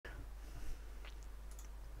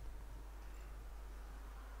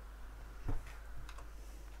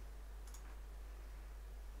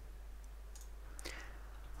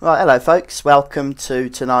Right, hello folks, welcome to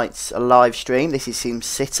tonight's live stream. This is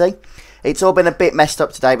Simcity. It's all been a bit messed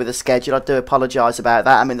up today with the schedule. I do apologise about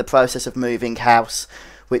that. I'm in the process of moving house,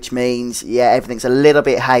 which means, yeah, everything's a little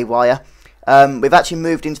bit haywire. We've actually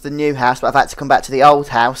moved into the new house, but I've had to come back to the old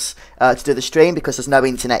house to do the stream because there's no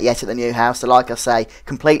internet yet at the new house. So like I say,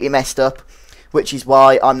 completely messed up, which is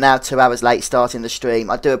why I'm now 2 hours late starting the stream.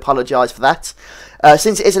 I do apologise for that.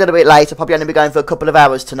 Since it is a little bit late, I'll probably only be going for a couple of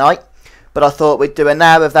hours tonight. But I thought we'd do an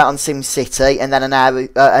hour of that on Simcity and then an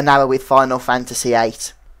hour with Final Fantasy VIII.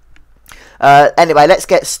 Anyway, let's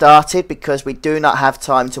get started because we do not have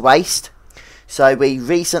time to waste. So we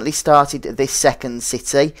recently started this second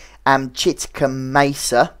city, Amchitka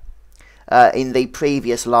Mesa, in the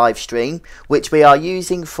previous live stream, which we are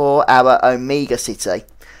using for our Omega city.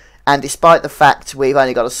 And despite the fact we've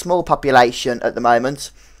only got a small population at the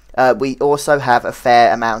moment, we also have a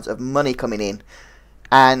fair amount of money coming in.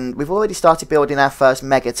 And we've already started building our first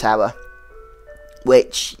mega tower,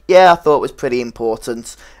 which, yeah, I thought was pretty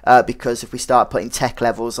important, because if we start putting tech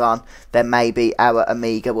levels on, then maybe our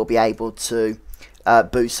Amiga will be able to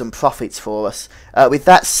boost some profits for us. With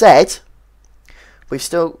that said, we've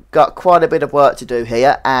still got quite a bit of work to do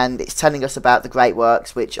here, and it's telling us about the Great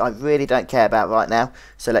Works, which I really don't care about right now.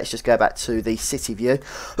 So let's just go back to the city view.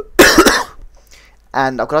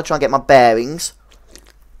 And I've got to try and get my bearings.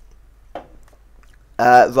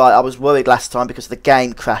 Right, I was worried last time because the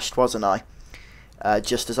game crashed, wasn't I?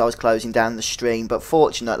 Just as I was closing down the stream. But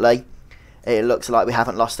fortunately, it looks like we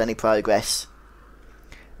haven't lost any progress.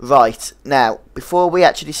 Right, now, before we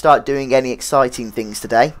actually start doing any exciting things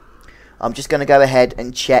today, I'm just going to go ahead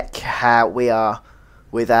and check how we are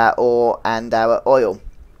with our ore and our oil.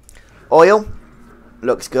 Oil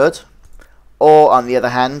looks good. Ore, on the other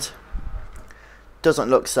hand, doesn't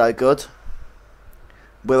look so good.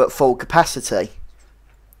 We're at full capacity.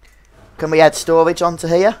 Can we add storage onto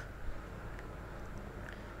here?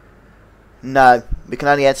 No, we can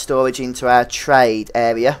only add storage into our trade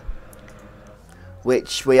area,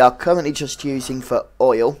 which we are currently just using for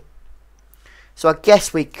oil. So I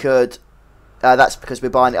guess we could, that's because we're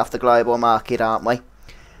buying it off the global market, aren't we?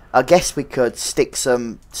 I guess we could stick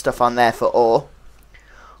some stuff on there for ore.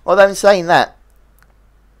 Although in saying that,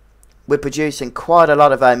 we're producing quite a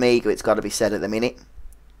lot of Omega, it's got to be said at the minute.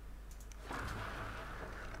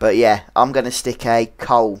 But yeah, I'm going to stick a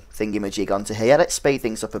coal thingamajig onto here. Let's speed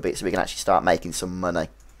things up a bit so we can actually start making some money.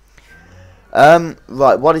 Right,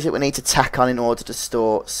 what is it we need to tack on in order to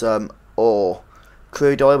store some ore?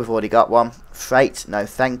 Crude oil, we've already got one. Freight, no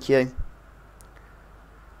thank you.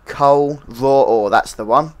 Coal, raw ore, that's the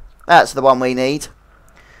one. That's the one we need.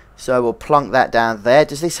 So we'll plonk that down there.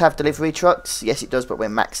 Does this have delivery trucks? Yes, it does, but we're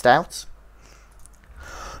maxed out.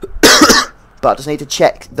 But I just need to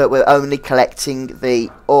check that we're only collecting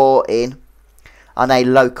the ore in on a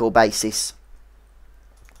local basis.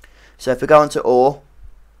 So if we go onto ore,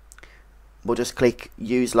 we'll just click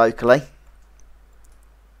use locally.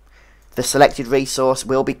 The selected resource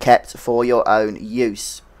will be kept for your own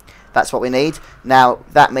use. That's what we need. Now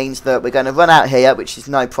that means that we're going to run out here, which is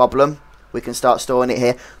no problem. We can start storing it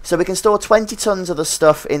here. So we can store 20 tons of the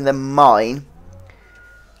stuff in the mine,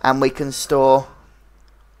 and we can store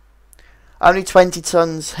only 20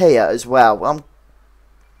 tons here as well. Well, I'm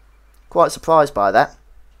quite surprised by that.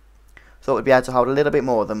 Thought we'd be able to hold a little bit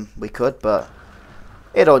more than we could, but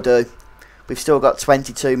it'll do. We've still got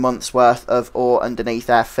 22 months worth of ore underneath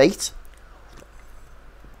our feet,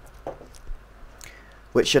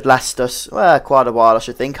 which should last us, well, quite a while, I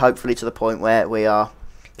should think. Hopefully to the point where we are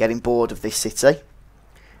getting bored of this city.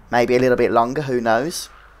 Maybe a little bit longer, who knows.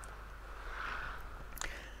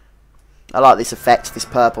 I like this effect, this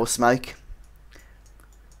purple smoke.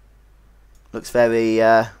 Looks very,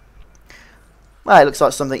 well, it looks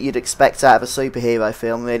like something you'd expect out of a superhero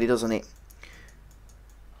film, really, doesn't it?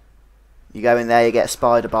 You go in there, you get a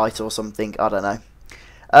spider bite or something, I don't know.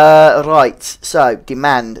 Right, so,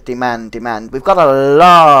 demand. We've got a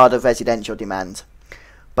lot of residential demand,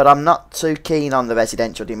 but I'm not too keen on the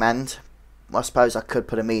residential demand. I suppose I could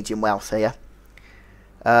put a medium wealth here.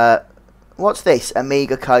 What's this?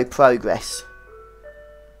 Amiga Co Progress.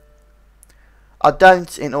 I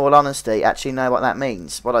don't, in all honesty, actually know what that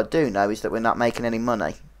means. What I do know is that we're not making any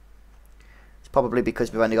money. It's probably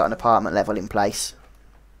because we've only got an apartment level in place.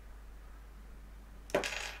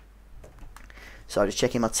 So just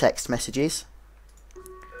checking my text messages.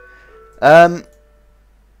 I'm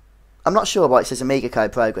not sure why it says Amiga Co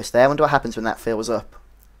Progress there. I wonder what happens when that fills up.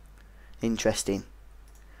 Interesting.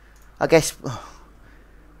 I guess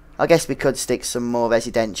we could stick some more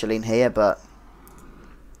residential in here, but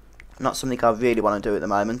not something I really want to do at the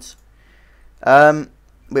moment.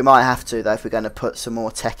 We might have to, though, if we're going to put some more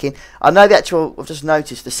tech in. I know the actual... I've just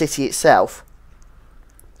noticed the city itself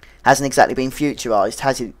hasn't exactly been futurised,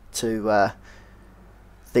 has it, to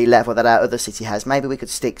the level that our other city has. Maybe we could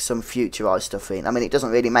stick some futurised stuff in. I mean, it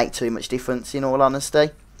doesn't really make too much difference, in all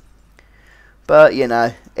honesty. But, you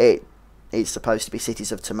know, it's supposed to be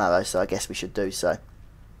cities of tomorrow, so I guess we should do so.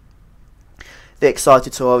 The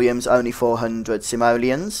Excitatorium's only 400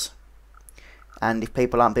 simoleons. And if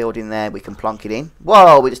people aren't building there, we can plonk it in.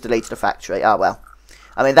 Whoa, we just deleted a factory. Oh, well.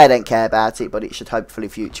 I mean, they don't care about it, but it should hopefully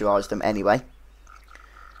futurise them anyway.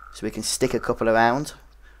 So we can stick a couple around.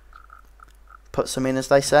 Put some in, as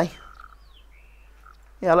they say.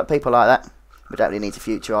 Yeah, look, people like that. We don't really need to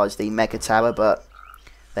futurise the Mega Tower, but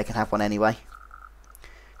they can have one anyway.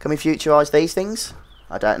 Can we futurise these things?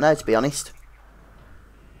 I don't know, to be honest.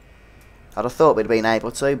 I'd have thought we'd been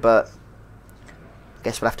able to, but I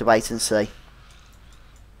guess we'll have to wait and see.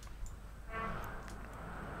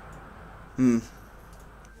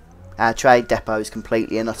 Our trade depot is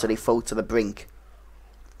completely and utterly full to the brink.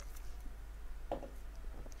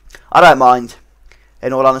 I don't mind,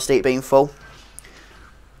 in all honesty, it being full,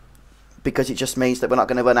 because it just means that we're not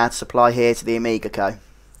going to run out of supply here to the Amiga Co.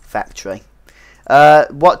 factory.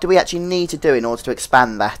 What do we actually need to do in order to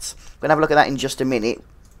expand that? We're going to have a look at that in just a minute.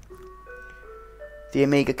 The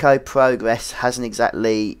Amiga Co progress hasn't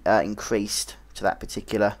exactly increased to that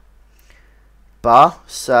particular bar,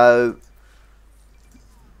 so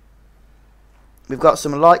we've got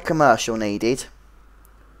some light commercial needed,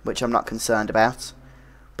 which I'm not concerned about,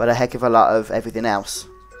 but a heck of a lot of everything else.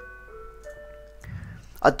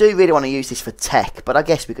 I do really want to use this for tech, but I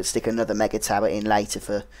guess we could stick another Mega Tower in later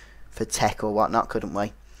for tech or whatnot, couldn't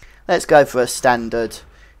we? Let's go for a standard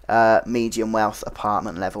medium wealth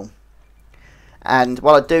apartment level. And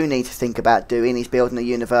what I do need to think about doing is building a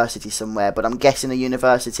university somewhere, but I'm guessing a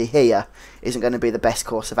university here isn't going to be the best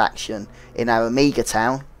course of action in our Amiga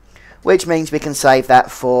town, which means we can save that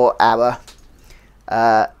for our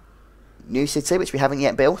new city, which we haven't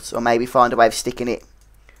yet built, or maybe find a way of sticking it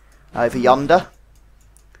over yonder.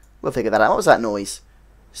 We'll figure that out. What was that noise?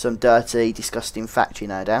 Some dirty, disgusting factory,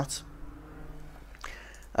 no doubt.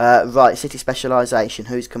 Right, city specialisation.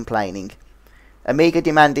 Who's complaining? Amiga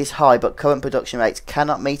demand is high, but current production rates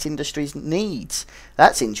cannot meet industry's needs.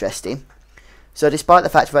 That's interesting. So despite the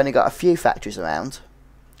fact we've only got a few factories around,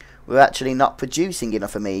 we're actually not producing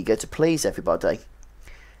enough Amiga to please everybody.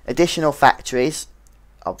 Additional factories,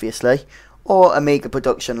 obviously, or Amiga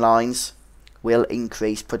production lines will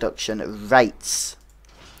increase production rates.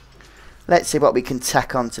 Let's see what we can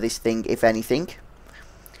tack onto this thing, if anything.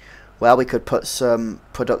 Well, we could put some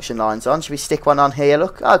production lines on. Should we stick one on here?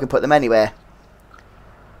 Look, I can put them anywhere.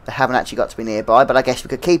 They haven't actually got to be nearby, but I guess we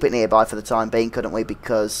could keep it nearby for the time being, couldn't we?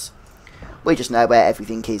 Because we just know where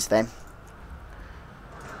everything is then.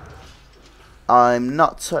 I'm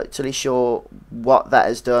not totally sure what that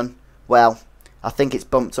has done. Well, I think it's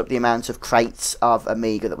bumped up the amount of crates of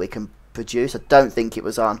Amiga that we can produce. I don't think it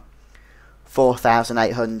was on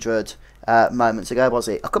 4,800 moments ago, was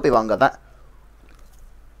it? I could be wrong on that.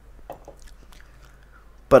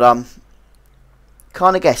 But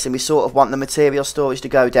kind of guessing we sort of want the material storage to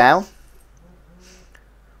go down,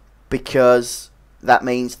 because that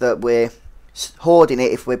means that we're hoarding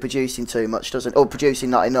it if we're producing too much, doesn't, or producing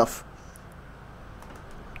not enough.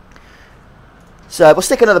 So we'll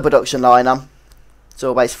stick another production line on. It's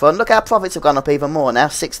always fun. Look, our profits have gone up even more now,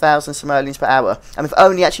 6,000 simoleons per hour, and we've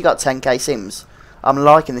only actually got 10k sims. I'm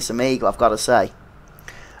liking this Amiga, I've got to say.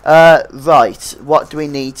 Right, what do we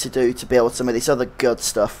need to do to build some of this other good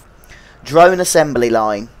stuff? Drone assembly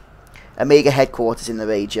line. Amiga headquarters in the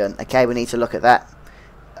region. Okay, we need to look at that.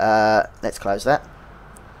 Let's close that.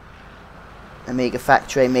 Amiga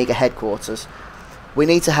factory, Amiga headquarters. We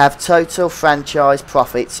need to have total franchise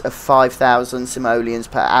profits of 5,000 simoleons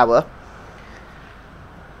per hour.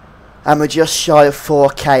 And we're just shy of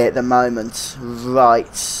 4k at the moment.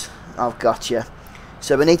 Right, I've got you.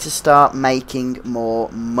 So we need to start making more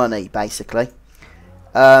money, basically.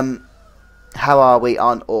 How are we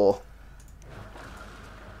on ore?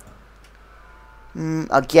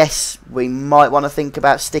 I guess we might want to think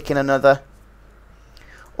about sticking another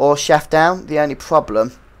ore shaft down. The only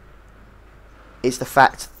problem is the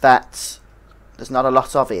fact that there's not a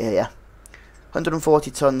lot of it here.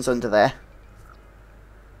 140 tons under there.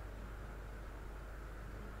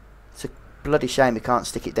 It's a bloody shame we can't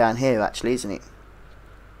stick it down here, actually, isn't it?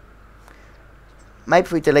 Maybe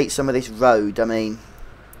if we delete some of this road. I mean,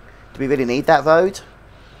 do we really need that road?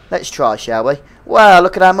 Let's try, shall we? Wow,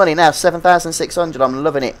 look at our money now, 7,600. I'm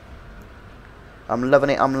loving it. I'm loving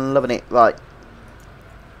it, I'm loving it. Right.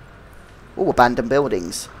 Oh, abandoned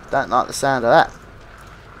buildings. Don't like the sound of that.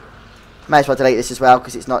 May as well delete this as well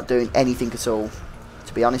because it's not doing anything at all.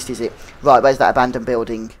 To be honest, is it? Right, where's that abandoned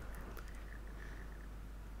building?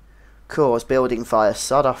 Cause building fire.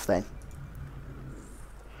 Sod off then.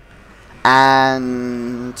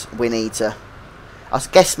 And we need to... I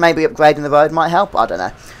guess maybe upgrading the road might help. I don't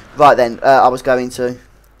know. Right then, I was going to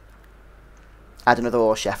add another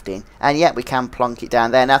ore shaft in. And yet we can plonk it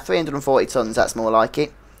down there. Now 340 tons, that's more like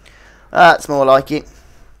it. That's more like it.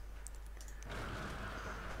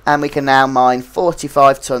 And we can now mine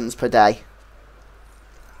 45 tons per day.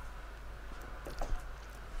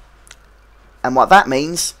 And what that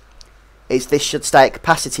means is this should stay at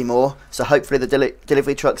capacity more, so hopefully the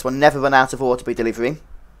delivery trucks will never run out of ore to be delivering,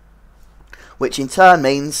 which in turn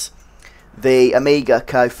means the Amiga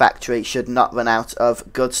Co factory should not run out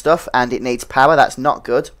of good stuff, and it needs power. That's not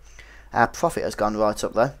good. Our profit has gone right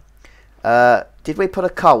up though. Did we put a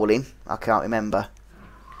coal in? I can't remember.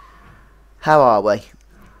 How are we?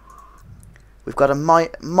 We've got a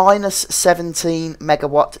minus 17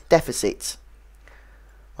 megawatt deficit.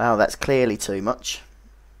 Wow, that's clearly too much.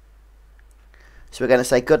 So we're going to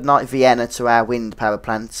say goodnight Vienna to our wind power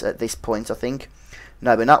plants at this point, I think.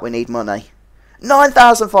 No, we're not. We need money.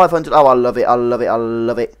 9,500. Oh, I love it. I love it. I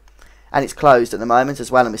love it. And it's closed at the moment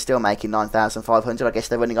as well, and we're still making 9,500. I guess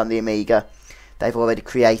they're running on the Amiga they've already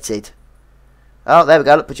created. Oh, there we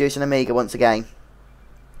go. Look, producing Amiga once again.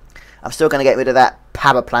 I'm still going to get rid of that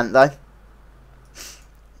power plant, though,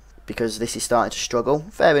 because this is starting to struggle.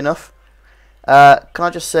 Fair enough. Can I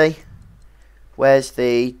just see? Where's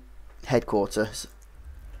the headquarters?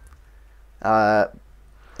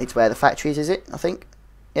 It's where the factory is it? I think.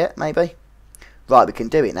 Yeah, maybe. Right, we can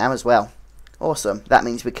do it now as well. Awesome. That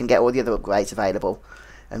means we can get all the other upgrades available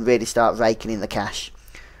and really start raking in the cash.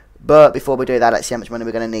 But before we do that, let's see how much money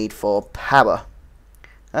we're going to need for power.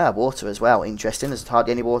 Water as well. Interesting. There's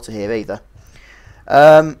hardly any water here either.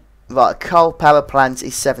 Right, coal power plant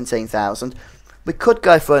is 17,000. We could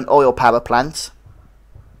go for an oil power plant.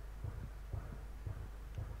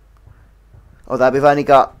 Although we've only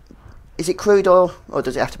got... Is it crude oil? Or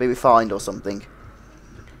does it have to be refined or something?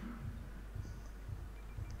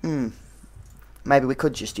 Maybe we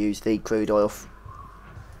could just use the crude oil.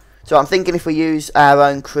 So I'm thinking if we use our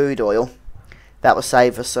own crude oil, that will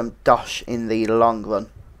save us some dosh in the long run.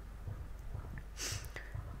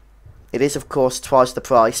 It is of course twice the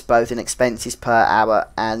price, both in expenses per hour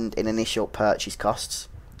and in initial purchase costs.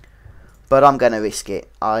 But I'm going to risk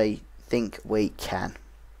it. I think we can.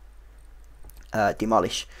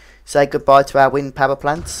 Demolish. Say goodbye to our wind power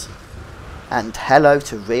plants. And hello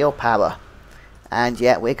to real power. And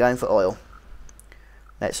yeah, we're going for oil.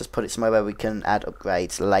 Let's just put it somewhere where we can add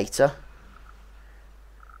upgrades later.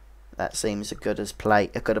 That seems as good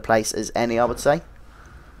a place as any, I would say.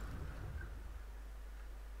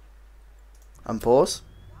 Unpause.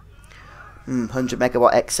 100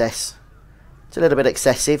 megawatt excess. It's a little bit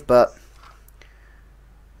excessive, but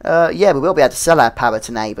yeah, we will be able to sell our power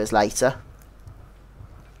to neighbours later.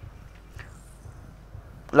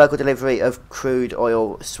 Local delivery of crude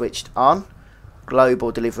oil switched on.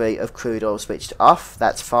 Global delivery of crude oil switched off.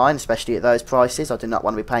 That's fine, especially at those prices. I do not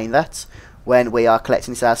want to be paying that when we are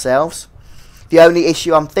collecting this ourselves. The only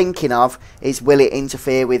issue I'm thinking of is, will it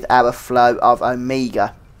interfere with our flow of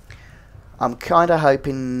Amiga? I'm kind of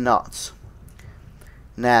hoping not.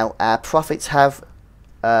 Now, our profits have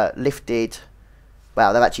lifted.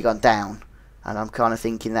 Well, they've actually gone down. And I'm kind of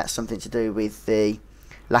thinking that's something to do with the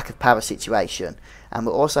lack of power situation. And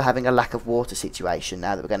we're also having a lack of water situation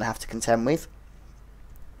now that we're going to have to contend with.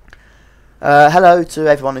 Hello to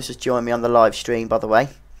everyone who's just joined me on the live stream, by the way.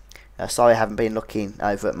 Sorry I haven't been looking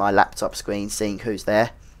over at my laptop screen seeing who's there.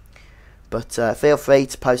 But feel free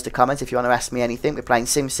to post a comment if you want to ask me anything. We're playing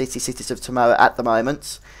Simcity Cities of Tomorrow at the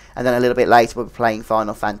moment. And then a little bit later we'll be playing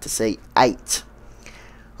Final Fantasy VIII.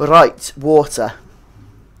 Right, water.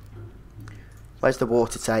 Where's the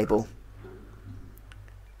water table?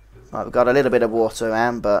 Right, we've got a little bit of water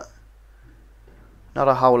around, but not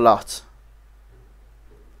a whole lot.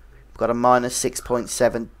 We've got a minus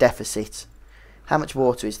 6.7 deficit. How much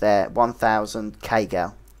water is there? 1,000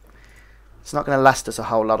 kgal. It's not going to last us a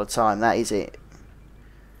whole lot of time, that is it.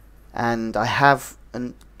 And I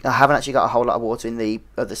haven't actually got a whole lot of water in the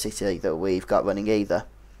other city that we've got running either.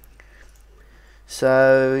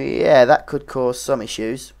 So yeah, that could cause some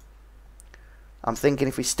issues. I'm thinking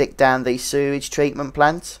if we stick down the sewage treatment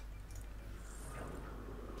plant,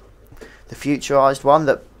 the futurised one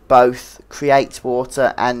that both creates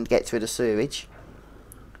water and gets rid of sewage.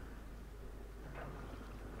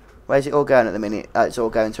 Where's it all going at the minute? Oh, it's all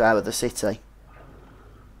going to our other city.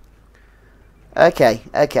 Okay.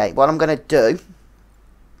 What I'm going to do,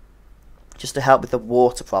 just to help with the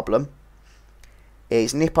water problem,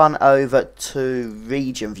 is nip on over to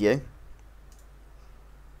region view,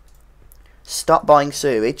 stop buying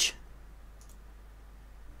sewage,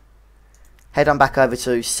 head on back over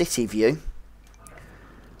to city view,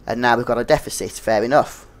 and now we've got a deficit. Fair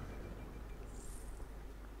enough.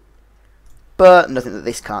 But nothing that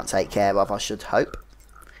this can't take care of, I should hope.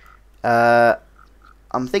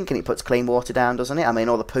 I'm thinking it puts clean water down, doesn't it? I mean,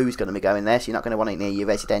 all the poo's going to be going there, so you're not going to want it near your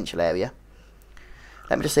residential area.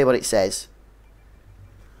 Let me just see what it says.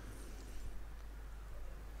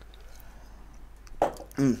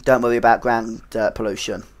 Don't worry about ground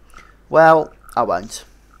pollution. Well, I won't.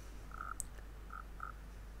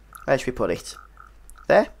 Where should we put it?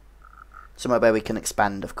 There? Somewhere where we can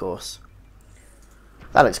expand, of course.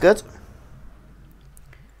 That looks good.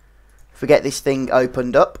 If we get this thing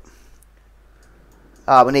opened up.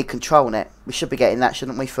 Ah, we need control net. We should be getting that,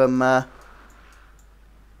 shouldn't we, from our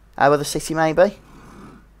other city, maybe?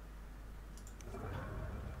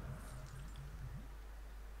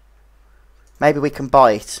 Maybe we can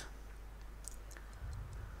buy it.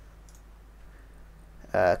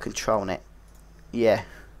 Control net. Yeah.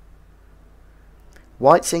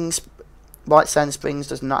 White Sand Springs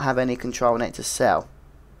does not have any control net to sell.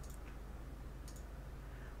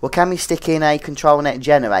 Well, can we stick in a control net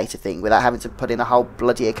generator thing without having to put in a whole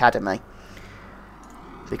bloody academy?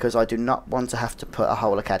 Because I do not want to have to put a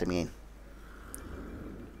whole academy in.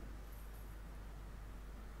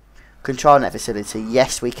 Control net facility,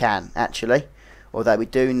 yes we can, actually. Although we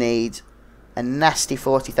do need a nasty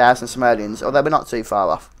 40,000 simoleons, although we're not too far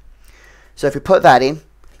off. So if we put that in,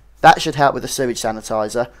 that should help with the sewage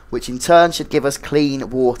sanitizer, which in turn should give us clean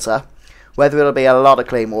water. Whether it'll be a lot of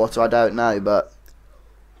clean water, I don't know, but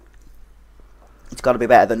it's got to be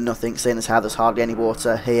better than nothing, seeing as how there's hardly any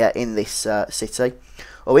water here in this city.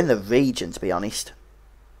 Or in the region, to be honest.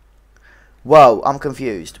 Whoa, I'm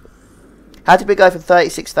confused. How did we go from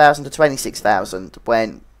 36,000 to 26,000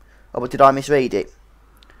 when... Oh, did I misread it?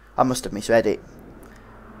 I must have misread it.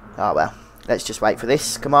 Oh well, let's just wait for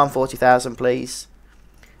this. Come on, 40,000 please.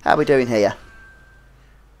 How are we doing here?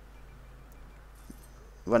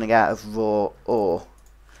 Running out of raw ore.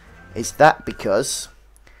 Is that because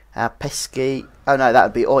our pesky... Oh no, that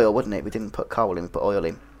would be oil, wouldn't it? We didn't put coal in, we put oil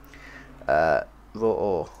in. Raw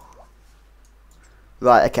ore.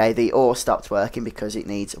 Right, okay, the ore stopped working because it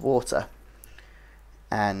needs water.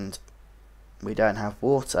 And we don't have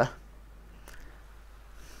water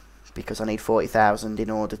because I need 40,000 in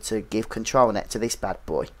order to give control net to this bad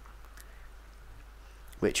boy,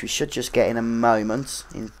 which we should just get in a moment,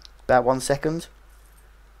 in about 1 second.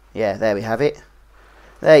 Yeah, there we have it.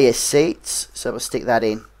 There are your seats, so we'll stick that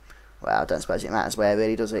in. Well, I don't suppose it matters where,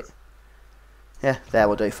 really, does it? Yeah, there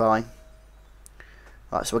will do fine.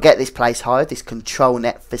 Right, so we'll get this place hired, this control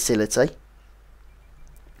net facility.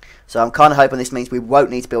 So I'm kind of hoping this means we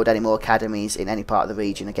won't need to build any more academies in any part of the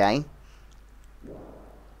region again.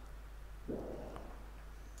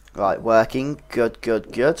 Right, working. Good,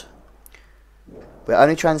 good, good. We're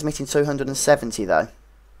only transmitting 270 though.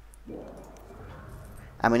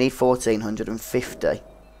 And we need 1,450.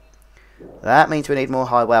 That means we need more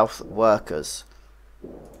high wealth workers.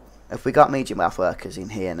 Have we got medium wealth workers in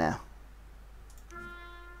here now?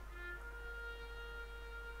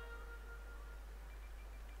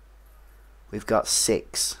 We've got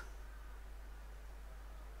 6.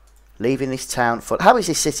 Leaving this town full. How is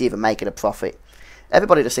this city even making a profit?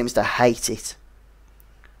 Everybody just seems to hate it.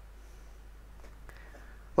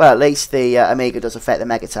 Well, at least the Amiga does affect the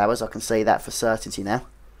Mega Towers. I can see that for certainty now.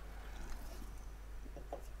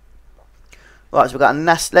 Right, so we've got a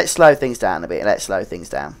let's slow things down a bit. Let's slow things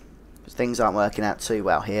down. Because things aren't working out too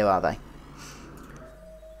well here, are they?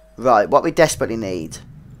 Right, what we desperately need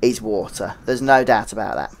is water. There's no doubt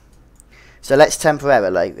about that. So let's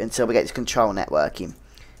temporarily, until we get this control networking,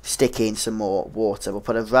 stick in some more water. We'll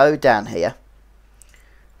put a road down here.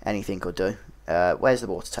 Anything could do. Where's the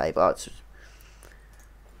water table?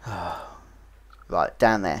 Oh, right,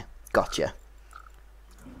 down there. Gotcha.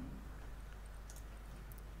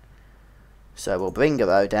 So we'll bring a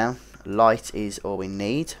road down. Light is all we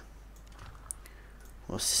need.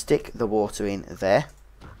 We'll stick the water in there.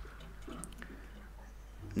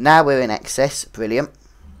 Now we're in excess. Brilliant.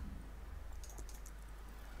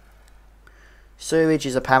 Sewage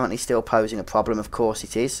is apparently still posing a problem. Of course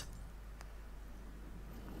it is.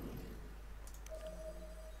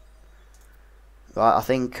 Right, I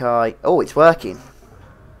think oh, it's working.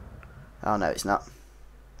 Oh, no, it's not.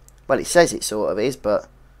 Well, it says it sort of is, but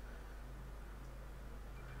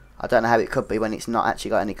I don't know how it could be when it's not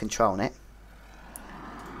actually got any control in it.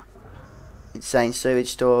 It's saying sewage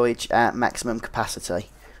storage at maximum capacity.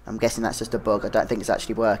 I'm guessing that's just a bug. I don't think it's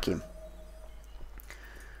actually working.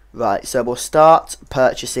 Right, so we'll start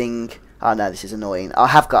purchasing. Oh no, this is annoying. I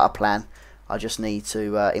have got a plan. I just need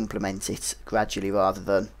to implement it gradually rather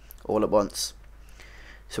than all at once.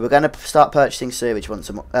 So we're going to start purchasing sewage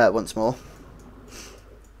once more.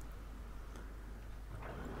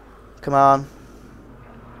 Come on.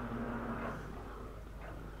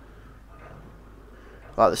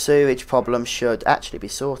 Right, the sewage problem should actually be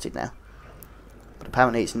sorted now. But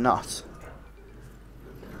apparently it's not.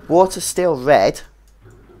 Water's still red.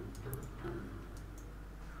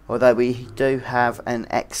 Although we do have an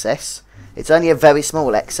excess. It's only a very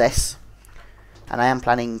small excess. And I am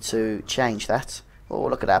planning to change that. Oh,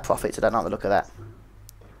 look at our profits. I don't like the look of that.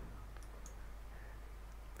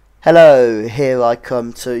 Hello, here I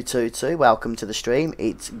come 222. Welcome to the stream.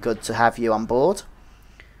 It's good to have you on board.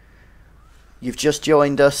 You've just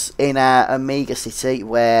joined us in our Amiga City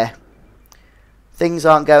where things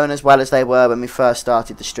aren't going as well as they were when we first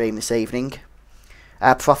started the stream this evening.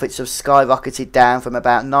 Our profits have skyrocketed down from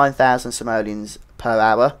about 9,000 simoleons per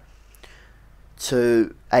hour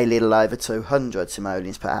to a little over 200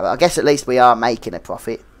 simoleons per hour. I guess at least we are making a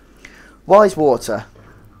profit. Why is water?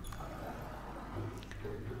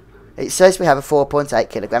 It says we have a 4.8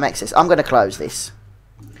 kilogram excess. I'm going to close this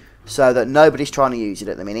so that nobody's trying to use it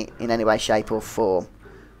at the minute in any way, shape or form.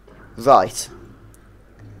 Right.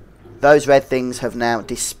 Those red things have now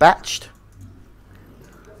dispatched.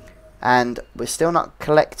 And we're still not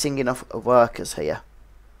collecting enough workers here.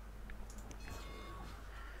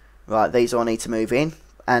 Right, these all need to move in.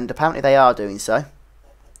 And apparently they are doing so.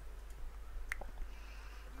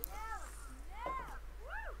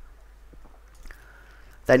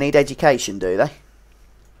 They need education, do they?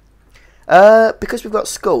 Because we've got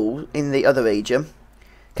school in the other region,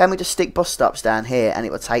 can we just stick bus stops down here and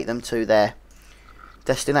it will take them to their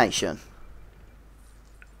destination?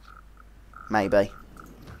 Maybe.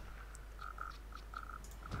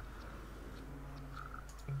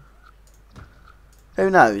 Who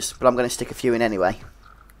knows? But I'm going to stick a few in anyway.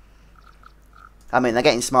 I mean, they're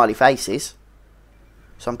getting smiley faces.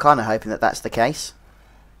 So I'm kind of hoping that that's the case.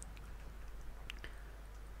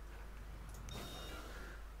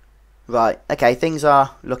 Right, okay, things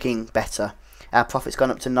are looking better. Our profit's gone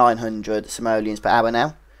up to 900 simoleons per hour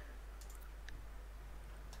now.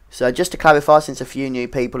 So just to clarify, since a few new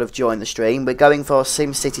people have joined the stream, we're going for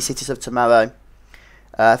Simcity Cities of Tomorrow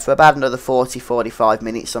for about another 40-45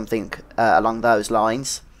 minutes, something along those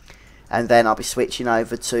lines. And then I'll be switching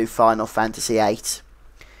over to Final Fantasy VIII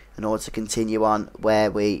in order to continue on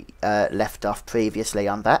where we left off previously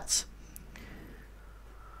on that.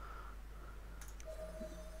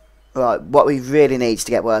 Right, what we really need is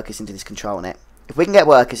to get workers into this control net. If we can get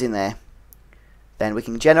workers in there, then we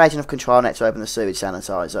can generate enough control net to open the sewage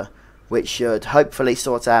sanitizer, which should hopefully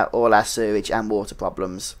sort out all our sewage and water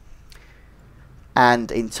problems.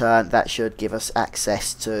 And in turn, that should give us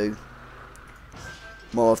access to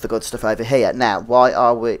more of the good stuff over here. Now, why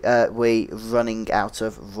are we running out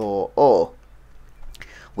of raw ore?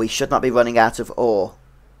 We should not be running out of ore.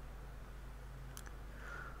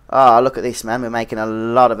 Ah, look at this, man. We're making a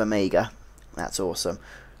lot of Amiga. That's awesome.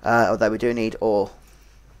 Although we do need ore.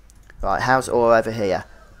 Right, how's ore over here?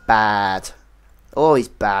 Bad. Ore is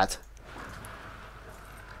bad.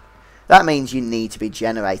 That means you need to be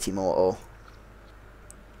generating more ore.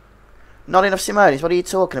 Not enough simoleons. What are you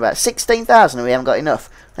talking about? 16,000 and we haven't got enough.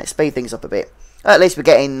 Let's speed things up a bit. At least we're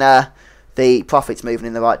getting the profits moving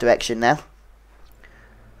in the right direction now.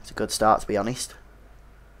 It's a good start, to be honest.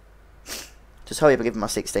 Just hurry up and give them my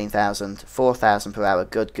 16,000. 4,000 per hour.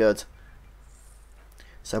 Good, good.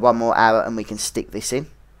 So one more hour and we can stick this in.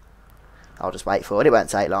 I'll just wait for it. It won't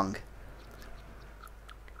take long.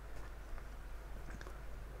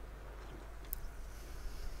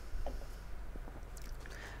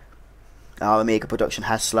 Our Amiga production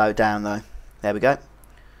has slowed down though. There we go.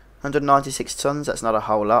 196 tons. That's not a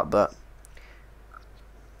whole lot, but...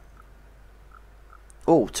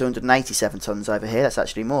 Oh, 287 tons over here. That's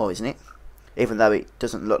actually more, isn't it? Even though it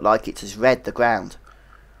doesn't look like it's as red, the ground.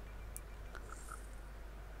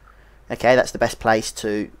 Okay, that's the best place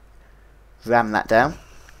to ram that down.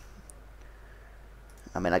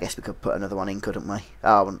 I mean, I guess we could put another one in, couldn't we?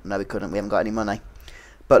 Oh, no we couldn't. We haven't got any money.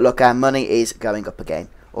 But look, our money is going up again.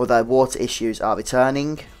 Although water issues are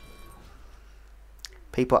returning.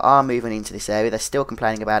 People are moving into this area. They're still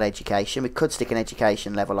complaining about education. We could stick an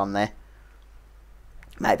education level on there.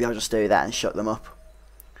 Maybe I'll just do that and shut them up.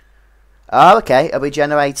 Oh, okay. Are we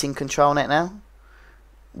generating control net now?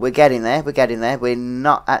 We're getting there. We're getting there. We're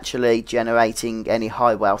not actually generating any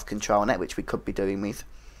high wealth control net, which we could be doing with.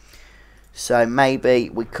 So maybe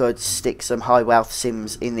we could stick some high wealth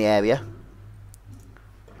sims in the area.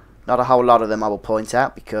 Not a whole lot of them, I will point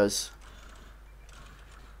out, because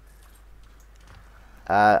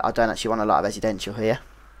I don't actually want a lot of residential here.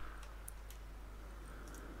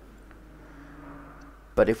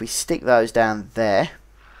 But if we stick those down there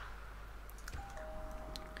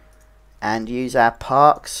and use our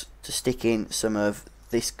parks to stick in some of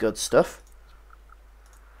this good stuff.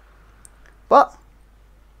 What?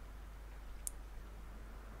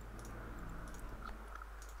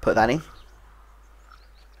 Put that in.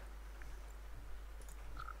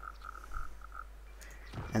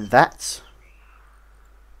 And that.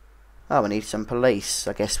 Oh, we need some police.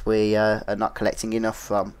 I guess we are not collecting enough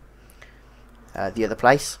from the other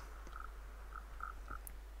place.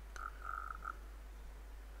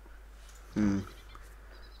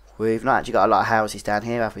 We've not actually got a lot of houses down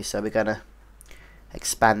here, have we? So we're going to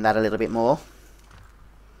expand that a little bit more.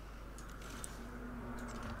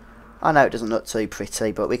 I know it doesn't look too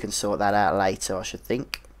pretty, but we can sort that out later, I should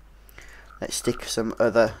think. Let's stick some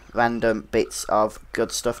other random bits of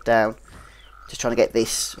good stuff down. Just trying to get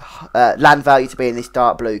this land value to be in this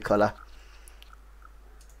dark blue colour.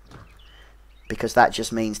 Because that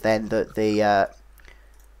just means then that the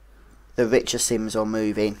richer Sims will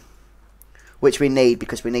move in. Which we need,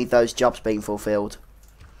 because we need those jobs being fulfilled.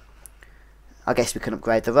 I guess we can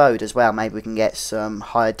upgrade the road as well. Maybe we can get some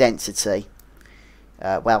higher density,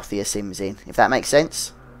 wealthier Sims in, if that makes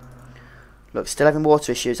sense. Look, still having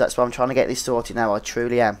water issues. That's why I'm trying to get this sorted now. I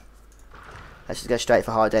truly am. Let's just go straight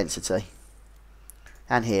for high density.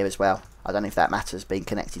 And here as well. I don't know if that matters, being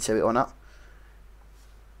connected to it or not.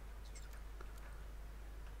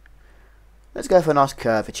 Let's go for a nice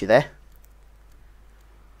curvature there.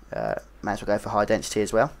 Might as well go for high density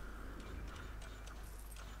as well.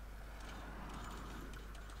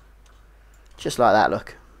 Just like that,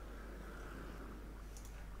 look.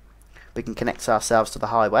 We can connect ourselves to the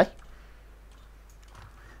highway.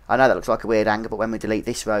 I know that looks like a weird angle, but when we delete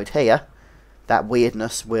this road here, that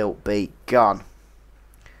weirdness will be gone.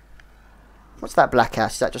 What's that black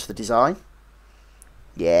house? Is that just the design?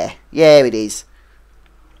 Yeah. Yeah, it is.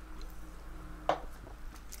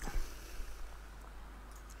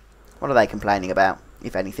 What are they complaining about,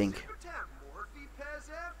 if anything?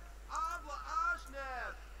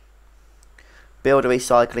 Build a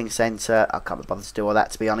recycling centre. I can't be bothered to do all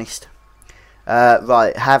that, to be honest.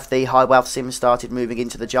 Right, have the high wealth Sims started moving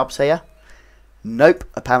into the jobs here? Nope,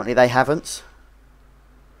 apparently they haven't.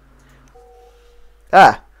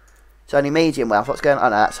 Ah, it's only medium wealth. What's going on? Oh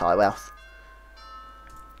no, that's high wealth.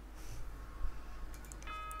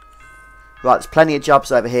 Right, there's plenty of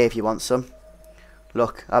jobs over here if you want some.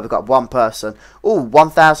 Look, oh, we've got one person. Ooh,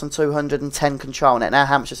 1,210 control net. Now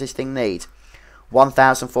how much does this thing need?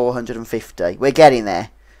 1,450. We're getting there.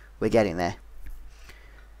 We're getting there.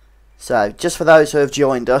 So, just for those who have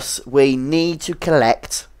joined us, we need to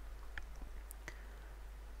collect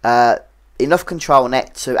enough control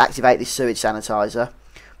net to activate this sewage sanitizer,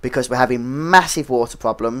 because we're having massive water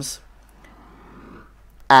problems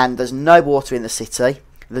and there's no water in the city.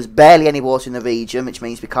 There's barely any water in the region, which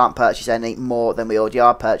means we can't purchase any more than we already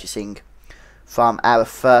are purchasing from our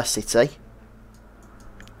first city.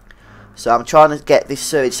 So I'm trying to get this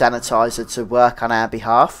sewage sanitizer to work on our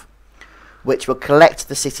behalf, which will collect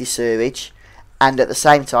the city sewage and at the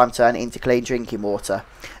same time turn it into clean drinking water.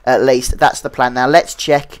 At least that's the plan. Now let's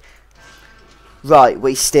check. Right,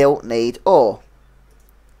 we still need ore.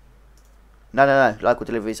 No, local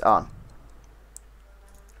deliveries on.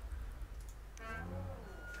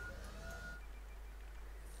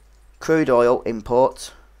 Crude oil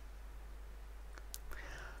import.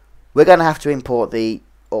 We're going to have to import the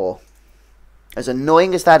ore. As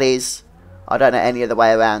annoying as that is, I don't know any other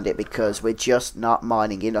way around it, because we're just not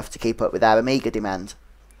mining enough to keep up with our Amiga demand.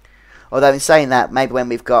 Although in saying that, maybe when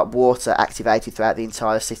we've got water activated throughout the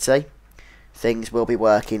entire city, things will be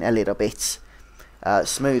working a little bit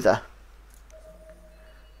smoother.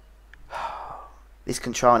 This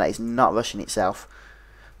control net is not rushing itself.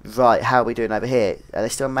 Right, how are we doing over here? Are they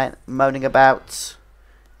still moaning about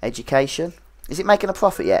education? Is it making a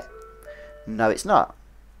profit yet? No, it's not.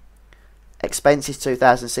 Expenses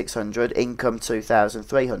 2,600, income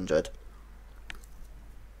 2,300.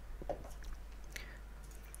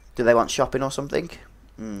 Do they want shopping or something?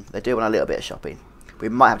 They do want a little bit of shopping. We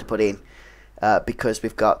might have to put in, because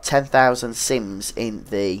we've got 10,000 Sims in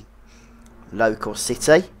the local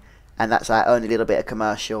city, and that's our only little bit of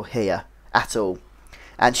commercial here at all.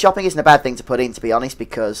 And shopping isn't a bad thing to put in, to be honest,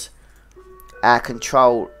 because our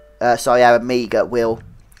our Amiga will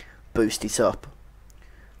boost it up.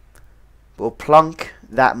 We'll plonk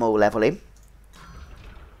that mall level in.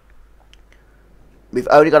 We've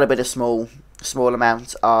only got a bit of small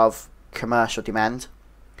amount of commercial demand,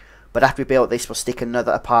 But after we built this, we'll stick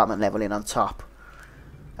another apartment level in on top,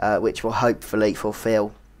 which will hopefully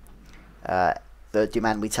fulfill the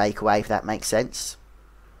demand we take away, if that makes sense.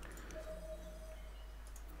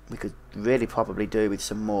 We could really probably do with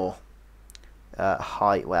some more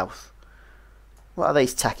height wealth. What are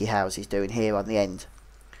these tacky houses doing here on the end?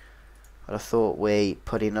 I thought we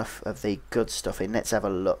put enough of the good stuff in. Let's have a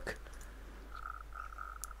look.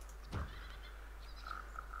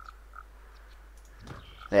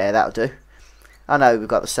 There, that'll do. I know we've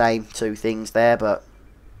got the same two things there, but...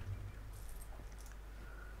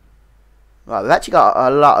 Right, we've actually got a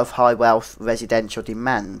lot of high wealth residential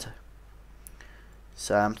demand.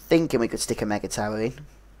 So I'm thinking we could stick a mega tower in.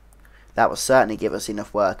 That will certainly give us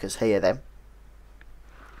enough workers here then.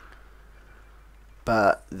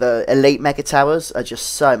 But the elite mega towers are just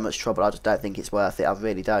so much trouble. I just don't think it's worth it. I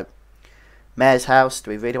really don't. Mayor's house.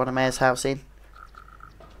 Do we really want a mayor's house in?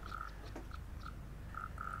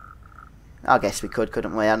 I guess we could,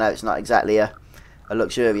 couldn't we? I know it's not exactly a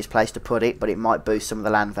luxurious place to put it, but it might boost some of the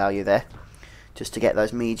land value there, just to get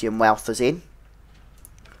those medium wealthers in.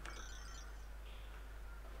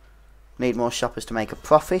 Need more shoppers to make a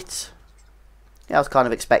profit. Yeah, I was kind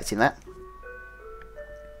of expecting that.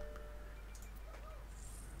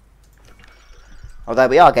 Although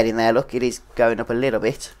we are getting there, look, it is going up a little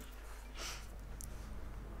bit.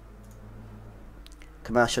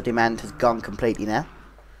 Commercial demand has gone completely now.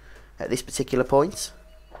 At this particular point.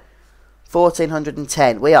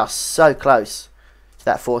 1410. We are so close to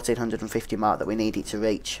that 1450 mark that we need it to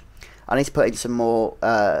reach. I need to put in some more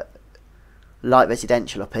light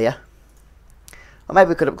residential up here. Or maybe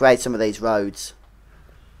we could upgrade some of these roads.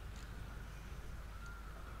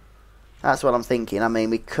 That's what I'm thinking. I mean,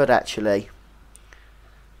 we could actually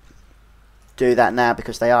do that now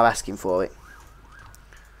because they are asking for it.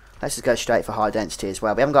 Let's just go straight for high density as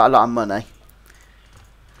well. We haven't got a lot of money.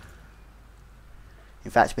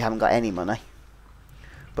 In fact, we haven't got any money.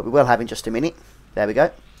 But we will have in just a minute. There we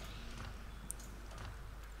go.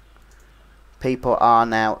 People are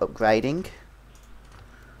now upgrading,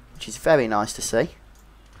 which is very nice to see.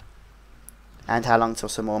 And how long till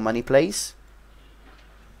some more money, please?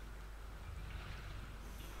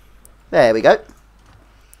 There we go.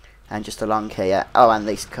 And just along here. Oh, and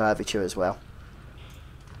this curvature as well.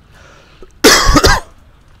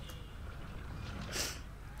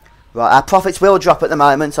 Right, our profits will drop at the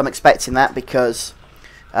moment. I'm expecting that because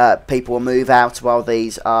people will move out while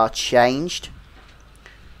these are changed.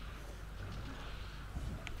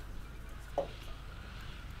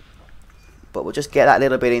 But we'll just get that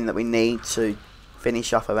little bit in that we need to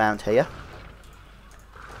finish off around here.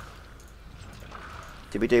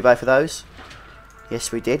 Did we do both of those?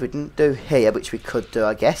 Yes, we did. We didn't do here, which we could do,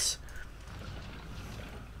 I guess.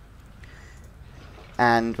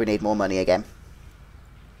 And we need more money again.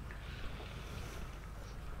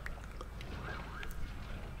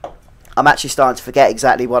 I'm actually starting to forget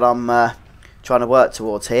exactly what I'm trying to work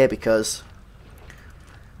towards here, because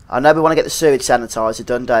I know we want to get the sewage sanitizer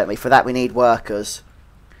done, don't we? For that we need workers.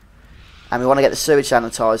 And we want to get the sewage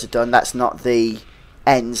sanitizer done. That's not the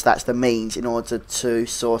ends, that's the means, in order to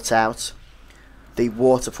sort out the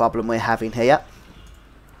water problem we're having here.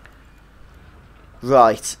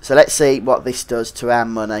 Right, so let's see what this does to our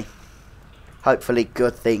money. Hopefully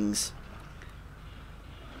good things.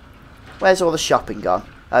 Where's all the shopping gone?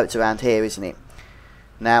 Oh, it's around here, isn't it?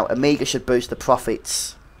 Now, Amiga should boost the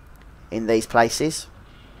profits in these places.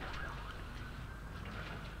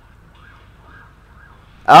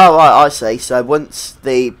 Oh, right, I see. So once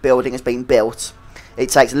the building has been built, it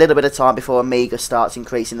takes a little bit of time before Amiga starts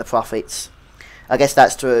increasing the profits. I guess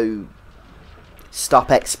that's to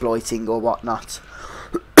stop exploiting or whatnot.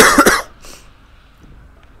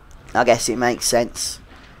 I guess it makes sense.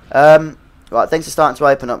 Right, things are starting to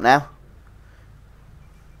open up now.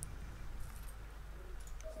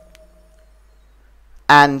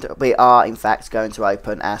 And we are, in fact, going to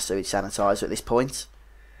open our sewage sanitizer at this point.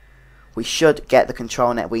 We should get the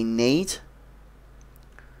control net we need.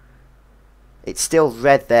 It's still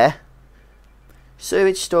red there.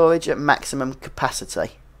 Sewage storage at maximum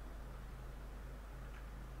capacity.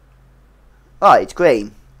 Oh, it's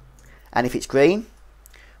green. And if it's green,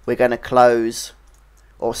 we're going to close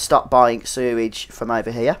or stop buying sewage from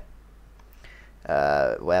over here.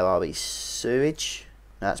 Where are we? Sewage.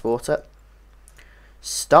 No, that's water.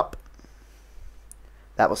 Stop.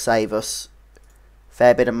 That will save us a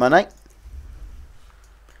fair bit of money.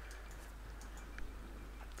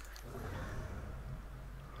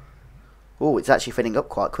 Oh, it's actually filling up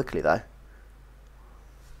quite quickly though.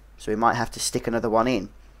 So we might have to stick another one in.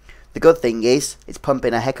 The good thing is, it's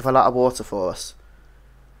pumping a heck of a lot of water for us.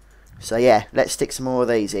 So yeah, let's stick some more of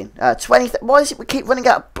these in. 20. Why is it we keep running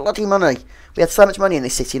out of bloody money? We had so much money in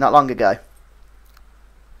this city not long ago.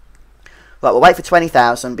 Right, we'll wait for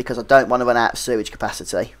 20,000 because I don't want to run out of sewage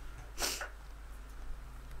capacity.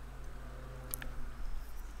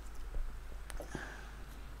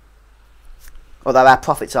 Although our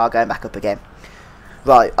profits are going back up again.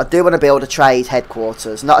 Right, I do want to build a trade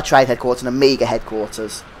headquarters. Not a trade headquarters, an Amiga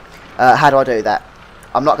headquarters. How do I do that?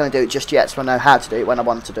 I'm not going to do it just yet, so I know how to do it when I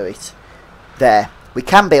want to do it. There. We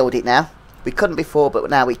can build it now. We couldn't before, but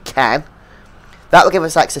now we can. That will give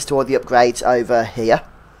us access to all the upgrades over here.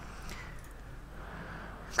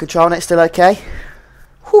 Control net still okay?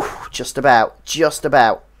 Whew, just about. Just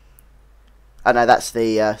about. Oh no, that's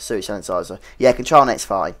the sewage sanitizer. Yeah, control net's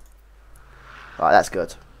fine. Right, that's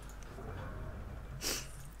good.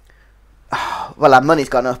 Well, our money's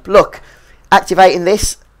gone up. Look, activating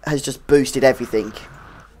this has just boosted everything.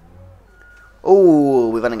 Oh,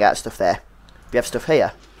 we're running out of stuff there. We have stuff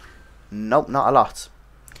here? Nope, not a lot.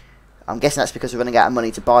 I'm guessing that's because we're running out of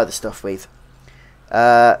money to buy the stuff with.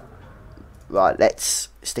 Right, let's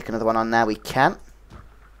stick another one on now. We can.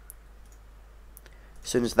 As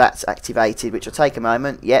soon as that's activated, which will take a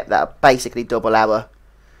moment. Yep, that'll basically double our...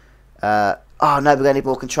 oh no, we're going to need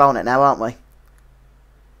more control net now, aren't we?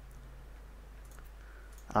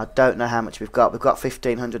 I don't know how much we've got. We've got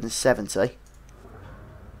 1,570.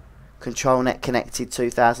 Control net connected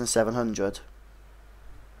 2,700.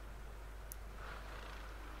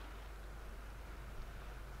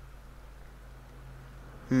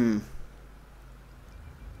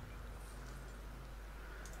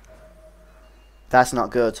 That's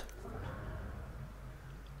not good.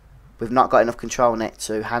 We've not got enough control net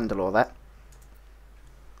to handle all that.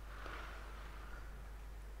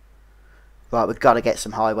 Right, we've got to get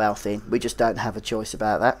some high wealth in. We just don't have a choice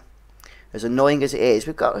about that. As annoying as it is,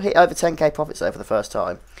 we've got hit over 10k profits there for the first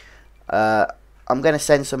time. I'm going to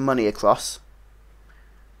send some money across.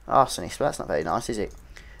 Arsonist, well, that's not very nice, is it?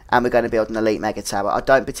 And we're going to build an elite mega tower. I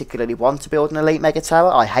don't particularly want to build an elite mega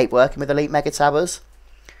tower. I hate working with elite mega towers.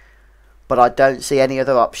 But I don't see any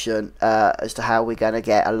other option as to how we're going to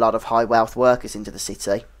get a lot of high wealth workers into the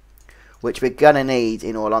city. Which we're going to need,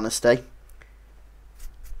 in all honesty,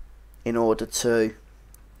 in order to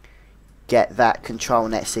get that control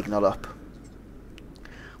net signal up.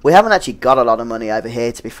 We haven't actually got a lot of money over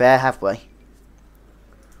here, to be fair, have we?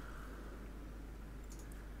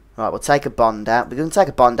 Right, we'll take a bond out. We're going to take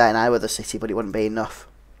a bond out in our other city, but it wouldn't be enough.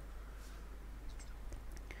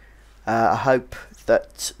 I hope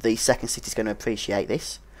that the second city is going to appreciate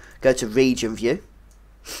this. Go to region view.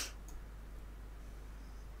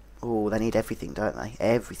 Oh, they need everything, don't they?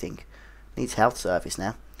 Everything. Needs health service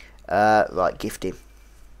now. Right, gifting.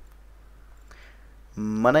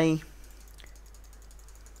 Money.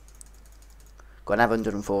 Got an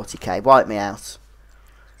 140k. Wipe me out.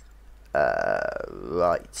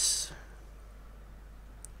 Right.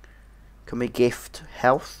 Can we gift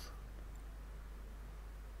health?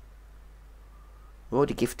 We're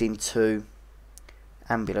already gifting 2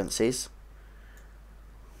 ambulances.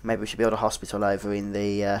 Maybe we should build a hospital over in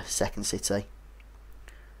the second city.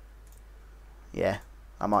 Yeah,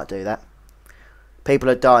 I might do that. People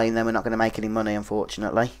are dying, then we're not going to make any money,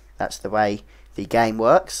 unfortunately. That's the way the game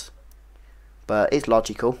works. But it's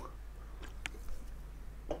logical.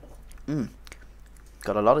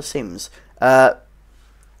 Got a lot of sims. Right,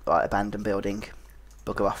 abandoned building.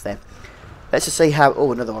 Bugger off then. Let's just see how...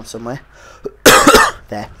 Oh, another one somewhere.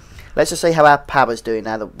 There. Let's just see how our power's doing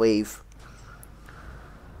now that we've...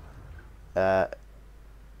 we've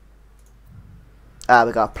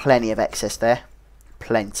got plenty of excess there.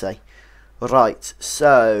 Plenty. Right,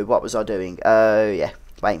 so what was I doing? Oh, yeah.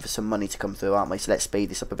 Waiting for some money to come through, aren't we? So let's speed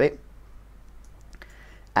this up a bit.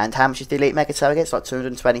 And how much is the Elite Mega Tower again? It's like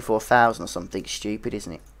 224,000 or something stupid,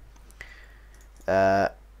 isn't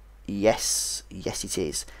it? Yes. Yes, it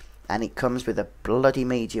is. And it comes with a bloody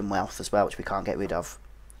medium wealth as well, which we can't get rid of.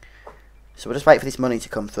 So we'll just wait for this money to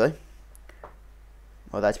come through.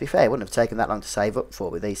 Although, to be fair, it wouldn't have taken that long to save up for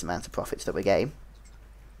with these amounts of profits that we're getting.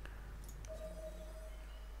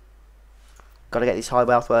 Got to get these high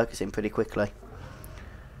wealth workers in pretty quickly.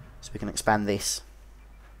 So we can expand this.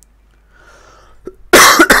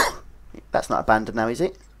 That's not abandoned now, is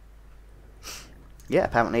it? Yeah,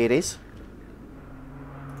 apparently it is.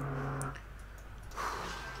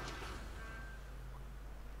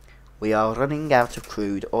 We are running out of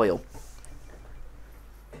crude oil.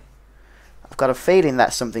 I've got a feeling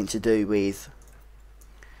that's something to do with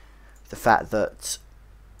the fact that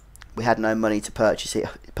we had no money to purchase it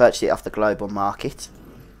off the global market.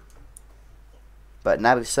 But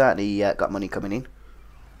now we've certainly got money coming in.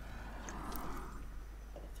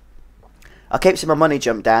 I keep seeing my money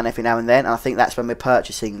jump down every now and then, and I think that's when we're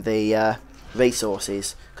purchasing the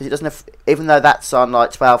resources, because it doesn't have, even though that's on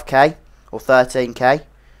like 12k or 13k,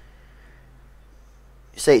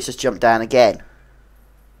 you see it's just jumped down again.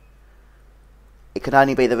 It can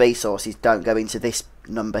only be the resources don't go into this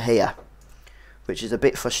number here, which is a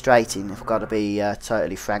bit frustrating if I've got to be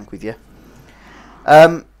totally frank with you.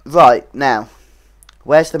 Right, now,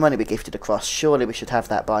 where's the money we gifted across? Surely we should have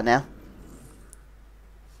that by now.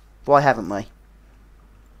 Why haven't we?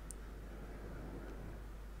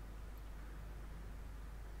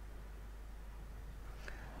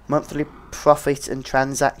 Monthly profit and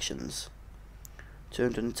transactions.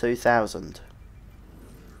 202,000.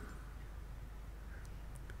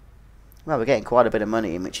 Well, we're getting quite a bit of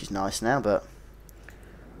money in, which is nice now, but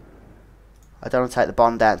I don't want to take the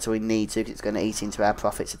bond out until we need to, because it's going to eat into our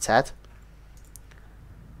profits a tad.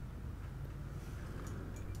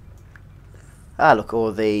 Ah, look,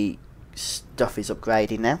 all the stuff is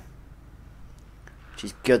upgrading now, which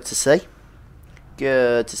is good to see.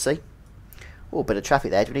 Good to see. Oh, a bit of traffic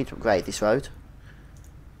there. Do we need to upgrade this road?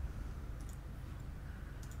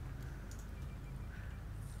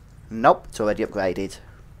 Nope, it's already upgraded.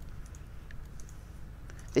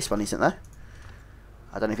 This one isn't though.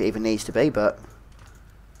 I don't know if it even needs to be, but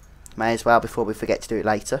may as well before we forget to do it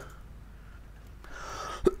later.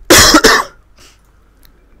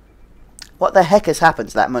 What the heck has happened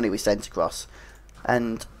to that money we sent across?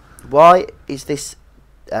 And why is this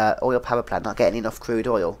oil power plant not getting enough crude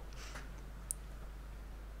oil?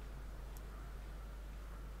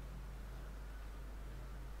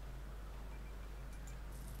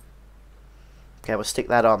 Okay, we'll stick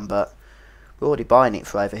that on, but we're already buying it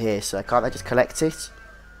for over here, so can't they just collect it?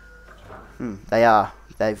 They are.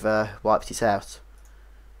 They've wiped it out.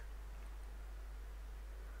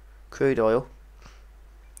 Crude oil.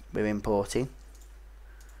 We're importing.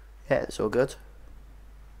 Yeah, it's all good.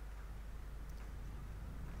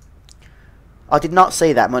 I did not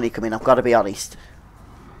see that money come in, I've got to be honest.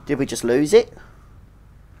 Did we just lose it?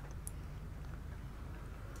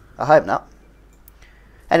 I hope not.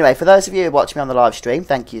 Anyway, for those of you who watch me on the live stream,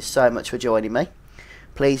 thank you so much for joining me.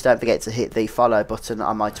 Please don't forget to hit the follow button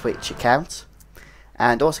on my Twitch account.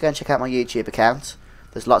 And also go and check out my YouTube account.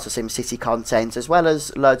 There's lots of Simcity content, as well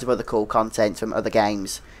as loads of other cool content from other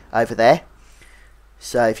games over there.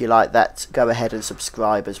 So if you like that, go ahead and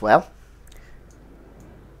subscribe as well.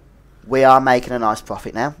 We are making a nice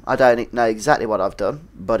profit now. I don't know exactly what I've done,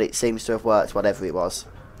 but it seems to have worked, whatever it was.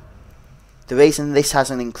 The reason this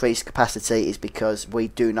hasn't increased capacity is because we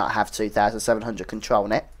do not have 2700 control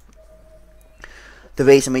net. The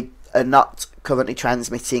reason we are not currently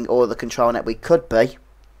transmitting all the control net we could be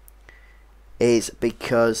is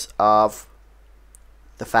because of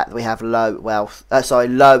the fact that we have low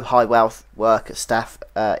high wealth worker staff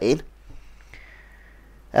in.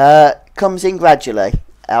 Comes in gradually.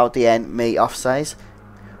 LDN me off says.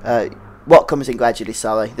 What comes in gradually,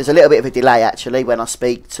 sorry. There's a little bit of a delay actually when I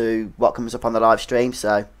speak to what comes up on the live stream,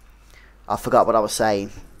 so I forgot what I was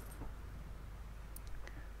saying.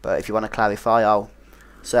 But if you want to clarify, I'll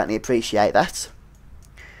certainly appreciate that.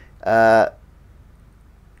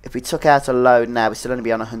 If we took out a load now, we'd still only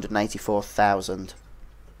be on 184,000.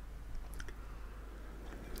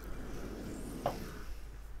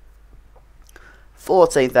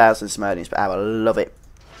 $14,000 simoleons per hour, love it.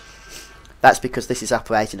 That's because this is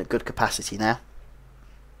operating at good capacity now.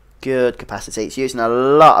 Good capacity. It's using a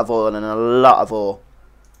lot of oil and a lot of ore.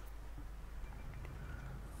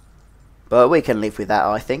 But we can live with that,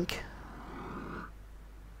 I think.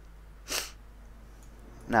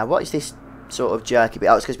 Now, what is this sort of jerky bit?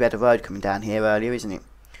 Oh, it's because we had a road coming down here earlier, isn't it?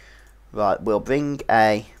 Right, we'll bring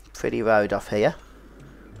a pretty road off here.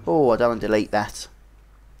 Oh, I don't want to delete that.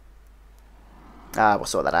 Ah, we'll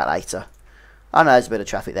sort that out later. I know there's a bit of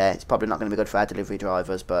traffic there. It's probably not going to be good for our delivery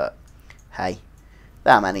drivers, but hey,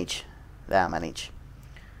 they'll manage. They'll manage.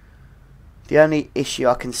 The only issue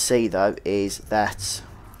I can see, though, is that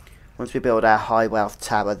once we build our high wealth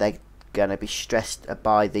tower, they're going to be stressed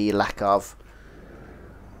by the lack of...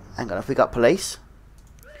 Hang on, have we got police?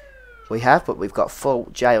 We have, but we've got full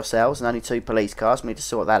jail cells and only 2 police cars. We need to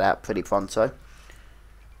sort that out pretty pronto.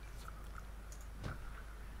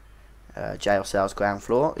 Jail cells, ground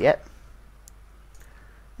floor, yep.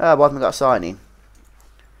 Why haven't we got a sign in?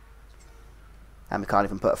 And we can't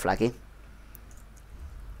even put a flag in.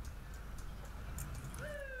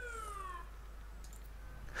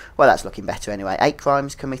 Well, that's looking better anyway. 8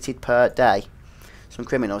 crimes committed per day. Some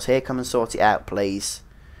criminals here, come and sort it out, please.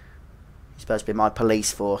 It's supposed to be my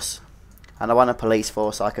police force. And I want a police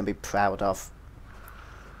force I can be proud of.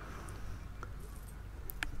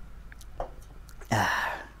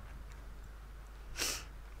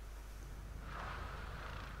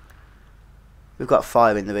 We've got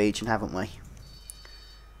fire in the region, haven't we?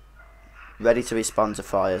 Ready to respond to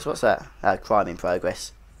fires. What's that? Crime in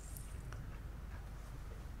progress.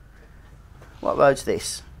 What road's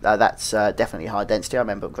this? That's definitely high density. I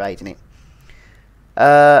remember upgrading it.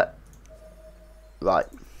 Right.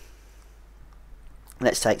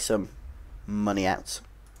 Let's take some money out.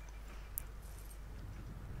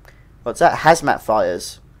 What's that? Hazmat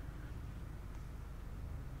fires.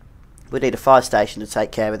 We need a fire station to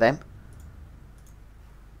take care of them.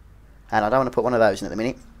 And I don't want to put one of those in at the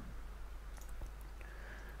minute.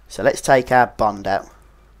 So let's take our bond out.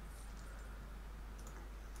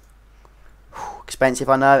 Expensive,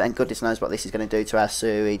 I know, and goodness knows what this is going to do to our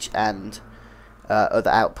sewage and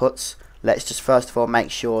other outputs. Let's just first of all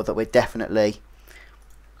make sure that we're definitely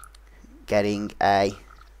getting a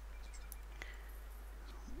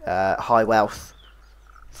high wealth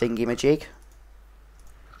thingy-majig.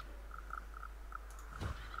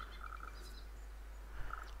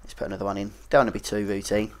 Let's put another one in. Don't want to be too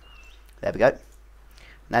routine. There we go.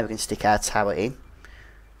 Now we can stick our tower in.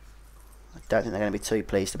 I don't think they're going to be too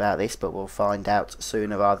pleased about this, but we'll find out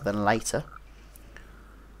sooner rather than later.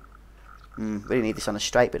 Really need this on a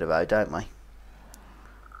straight bit of road, don't we?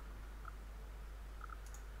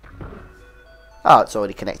 Oh, it's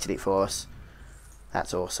already connected it for us.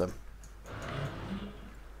 That's awesome.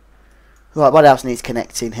 Right, what else needs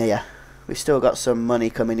connecting here? We've still got some money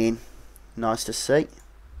coming in. Nice to see.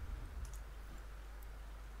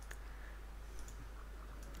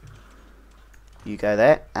 You go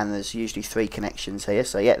there, and there's usually 3 connections here,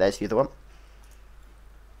 so yeah, there's the other one.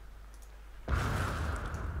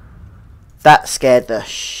 That scared the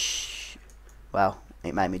well,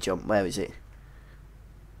 it made me jump. Where is it?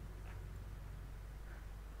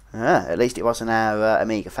 At least it wasn't our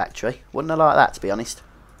Amiga factory. Wouldn't have liked that, to be honest.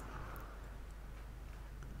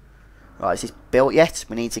 Right, is this built yet?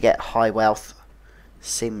 We need to get high wealth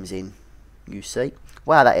Sims in, you see.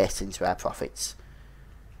 Wow, that ate into our profits,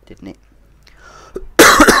 didn't it?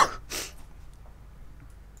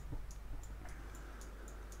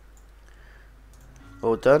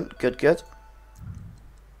 All done. Good, good.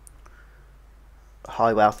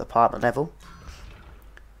 High wealth apartment level.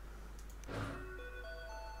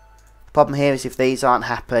 The problem here is if these aren't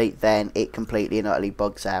happy, then it completely and utterly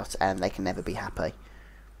bugs out and they can never be happy.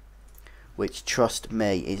 Which, trust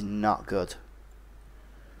me, is not good.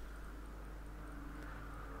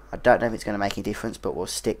 I don't know if it's going to make any difference, but we'll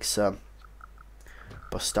stick some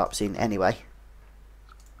bus stops in anyway.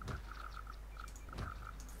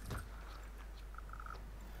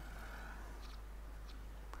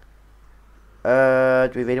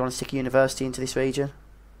 Do we really want to stick a university into this region?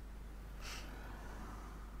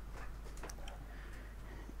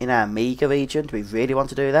 In our Amiga region, do we really want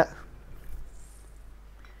to do that?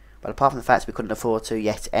 Well, apart from the fact we couldn't afford to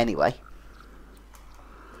yet anyway.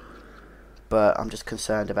 But I'm just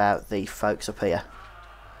concerned about the folks up here.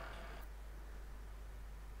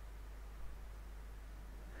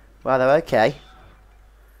 Well, they're okay.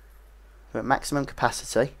 We're at maximum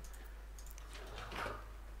capacity.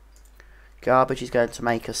 Garbage is going to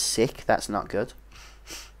make us sick. That's not good.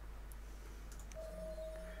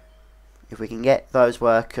 If we can get those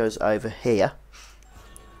workers over here.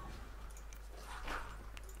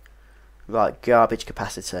 Right, garbage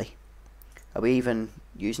capacity. Are we even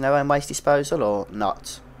using our own waste disposal or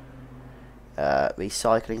not?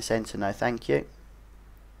 Recycling centre, no thank you.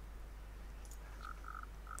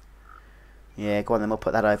 Yeah, go on then, we'll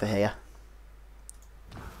put that over here.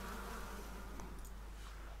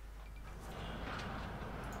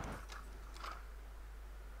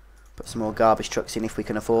 Put some more garbage trucks in if we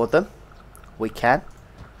can afford them. We can,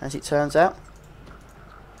 as it turns out.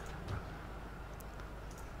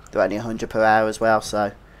 They're only 100 per hour as well,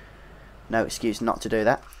 so no excuse not to do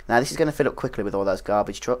that. Now this is going to fill up quickly with all those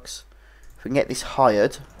garbage trucks. If we can get this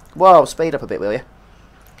hired... Whoa, speed up a bit, will you?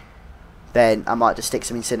 Then I might just stick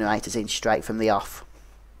some incinerators in straight from the off.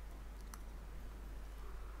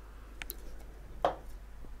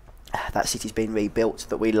 That city's been rebuilt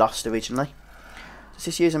that we lost originally. Does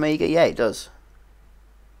this use Amiga? Yeah, it does.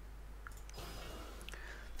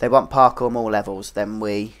 They want parkour more levels than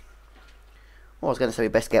we... Well, I was going to say we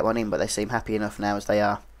best get one in, but they seem happy enough now as they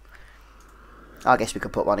are. I guess we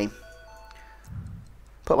could put one in.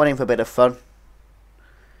 Put one in for a bit of fun.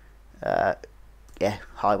 Yeah,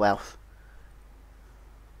 high wealth.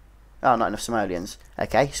 Oh, not enough simoleons.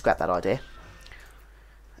 Okay, scrap that idea.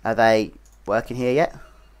 Are they working here yet?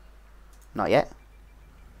 Not yet.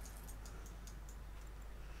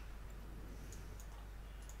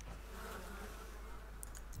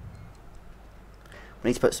 We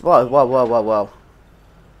need to put... Whoa, whoa, whoa, whoa, whoa.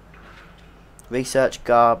 Research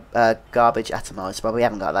garbage atomizer. Well, we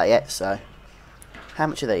haven't got that yet, so... How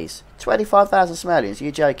much are these? 25,000 simoleons. Are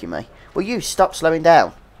you joking me? Will you stop slowing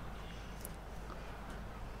down?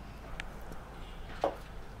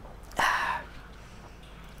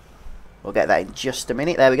 We'll get that in just a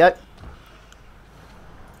minute. There we go.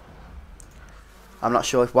 I'm not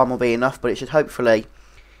sure if one will be enough, but it should hopefully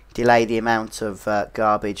delay the amount of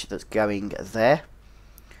garbage that's going there.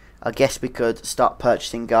 I guess we could start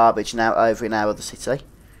purchasing garbage now over in our other city.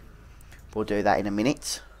 We'll do that in a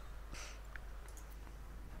minute.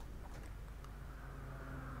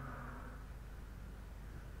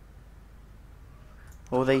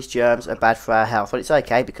 All these germs are bad for our health. Well, it's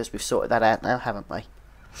okay because we've sorted that out now, haven't we?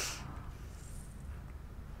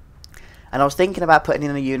 And I was thinking about putting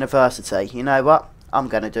in a university. You know what? I'm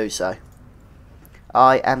going to do so.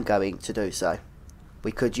 I am going to do so.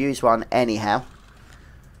 We could use one anyhow.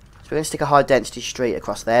 So we're going to stick a high density street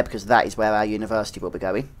across there because that is where our university will be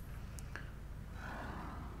going.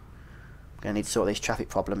 I'm going to need to sort these traffic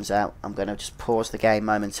problems out. I'm going to just pause the game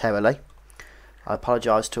momentarily. I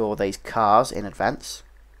apologise to all these cars in advance.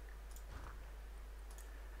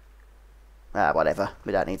 Whatever.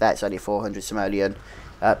 We don't need that. It's only a 400 simoleon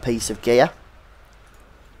piece of gear.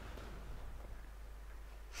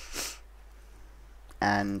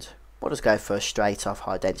 And we'll just go for a straight off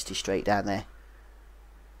high density street down there.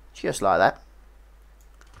 Just like that.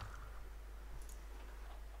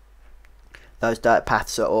 Those dirt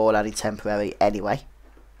paths are all only temporary anyway.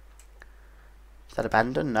 Is that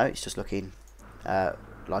abandoned? No, it's just looking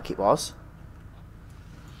like it was.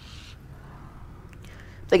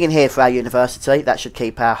 Thinking here for our university, that should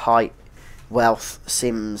keep our high wealth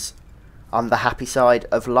Sims on the happy side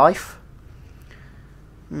of life.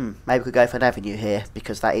 Maybe we could go for an avenue here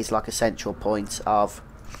because that is like a central point of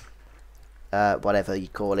whatever you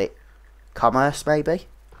call it, commerce maybe.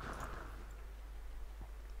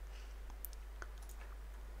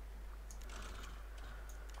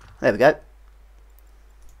 There we go.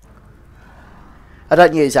 I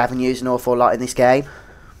don't use avenues an awful lot in this game,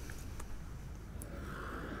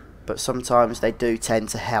 but sometimes they do tend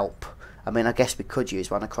to help. I mean, I guess we could use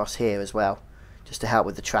one across here as well, just to help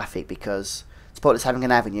with the traffic, because it's pointless having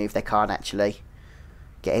an avenue if they can't actually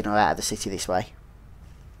get in or out of the city this way.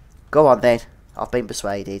 Go on then, I've been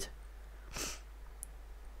persuaded.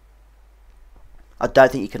 I don't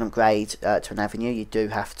think you can upgrade to an avenue. You do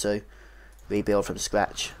have to rebuild from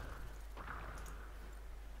scratch.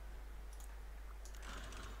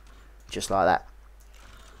 Just like that.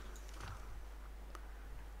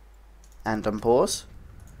 And unpause.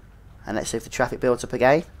 And let's see if the traffic builds up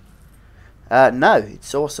again. No,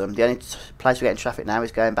 it's awesome. The only place we're getting traffic now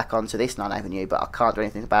is going back onto this non-avenue, but I can't do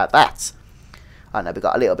anything about that. I know we've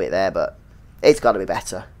got a little bit there, but it's got to be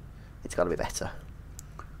better. It's got to be better.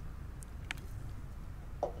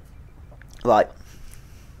 Right.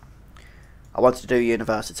 I wanted to do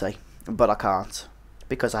university, but I can't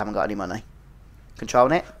because I haven't got any money.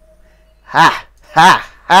 Controlling it. Ha!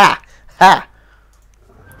 Ha! Ha! Ha!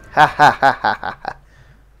 Ha ha ha ha ha.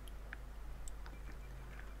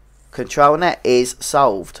 Control net is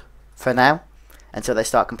solved for now until they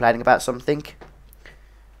start complaining about something.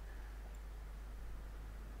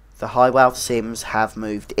 The high wealth Sims have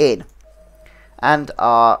moved in and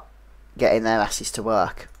are getting their asses to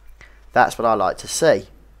work. That's what I like to see.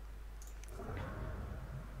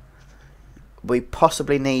 We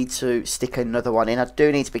possibly need to stick another one in. I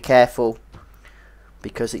do need to be careful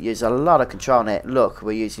because it uses a lot of control net. Look,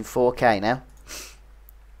 we're using 4K now.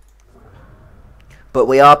 But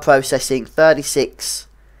we are processing 36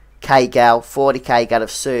 kgal, 40 kgal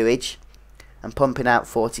of sewage and pumping out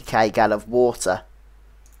 40 kgal of water.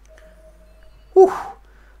 Whew.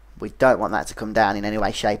 We don't want that to come down in any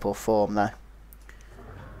way, shape or form though.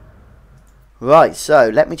 Right, so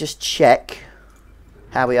let me just check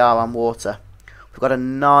how we are on water. We've got a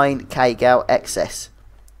 9 kgal excess.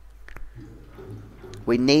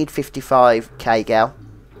 We need 55 kgal.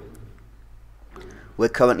 We're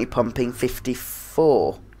currently pumping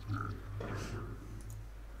 54.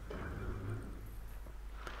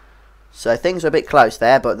 So things are a bit close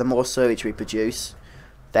there, but the more sewage we produce,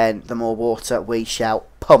 then the more water we shall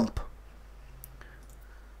pump.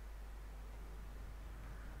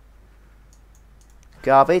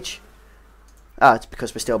 Garbage. Ah, it's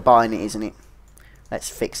because we're still buying it, isn't it? Let's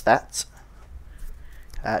fix that.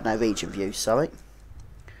 No, region view, sorry.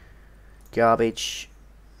 Garbage.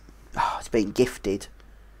 Oh, it's been gifted.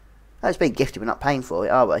 Oh, it's been gifted, we're not paying for it,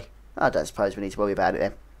 are we? I don't suppose we need to worry about it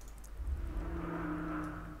then.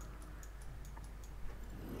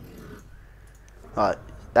 Right,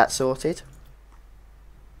 that's sorted.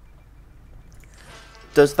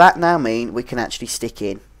 Does that now mean we can actually stick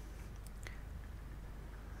in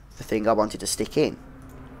the thing I wanted to stick in?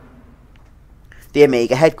 The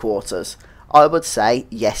Amiga headquarters. I would say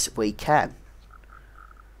yes, we can.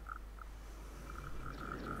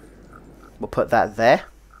 We'll put that there.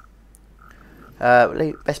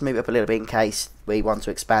 Let's move it up a little bit in case we want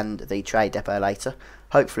to expand the trade depot later.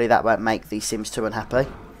 Hopefully that won't make the Sims 2 unhappy.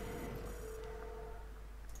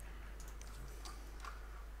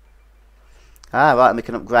 Ah, right, and we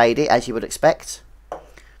can upgrade it as you would expect.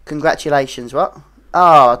 Congratulations, what?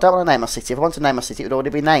 Oh, I don't want to name my city. If I want to name my city, it would already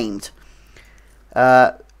be named.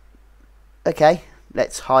 Okay,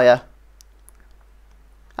 let's hire.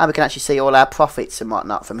 And we can actually see all our profits and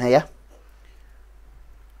whatnot from here,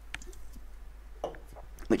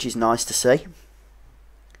 which is nice to see.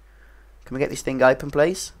 Can we get this thing open,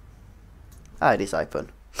 please? Oh, it is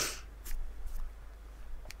open.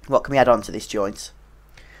 What can we add on to this joint?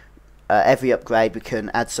 Every upgrade we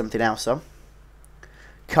can add something else on.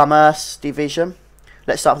 Commerce division.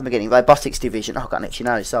 Let's start from the beginning. Robotics division. Oh, I've got an itchy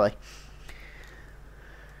nose, sorry.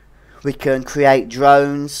 We can create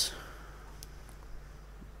drones.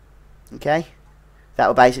 Okay. That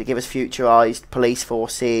will basically give us futurized police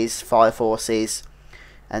forces, fire forces,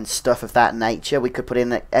 and stuff of that nature. We could put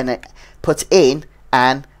in an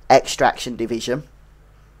extraction division,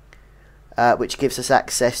 which gives us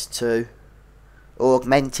access to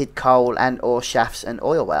augmented coal and ore shafts and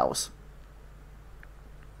oil wells,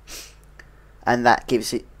 and that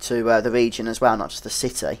gives it to the region as well, not just the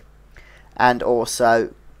city. And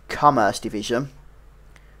also commerce division,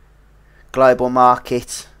 global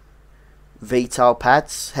market, VTOL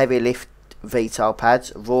pads, heavy lift VTOL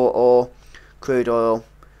pads, raw ore, crude oil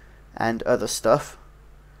and other stuff,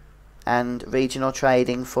 and regional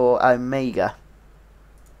trading for Omega.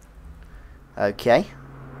 Okay.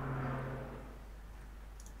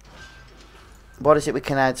 What is it we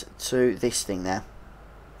can add to this thing now?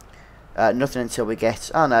 Nothing until we get...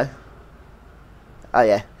 Oh, no. Oh,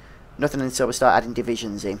 yeah. Nothing until we start adding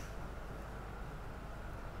divisions in.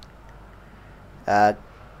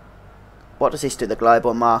 What does this do? The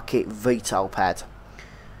global market VTOL pad.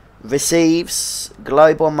 Receives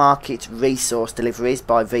global market resource deliveries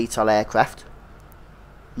by VTOL aircraft.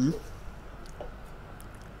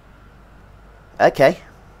 Okay.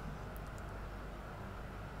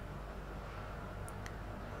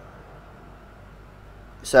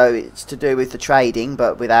 So it's to do with the trading,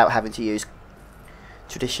 but without having to use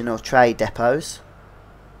traditional trade depots.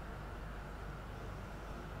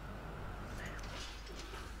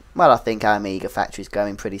 Well, I think our Amiga factory is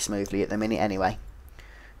going pretty smoothly at the minute anyway,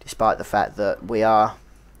 despite the fact that we are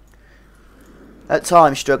at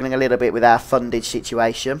times struggling a little bit with our funded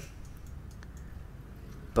situation,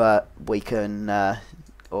 but we can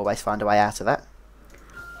always find a way out of that.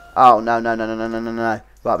 Oh, no, no, no, no, no, no, no, no.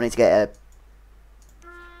 Right, we need to get a...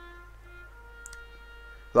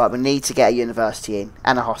 Right, we need to get a university in,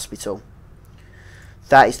 and a hospital.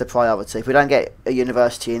 That is the priority. If we don't get a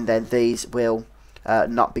university in, then these will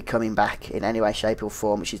not be coming back in any way, shape or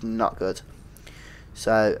form, which is not good.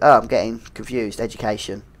 So, oh, I'm getting confused.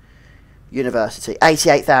 Education. University.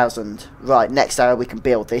 88,000. Right, next hour we can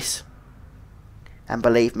build this. And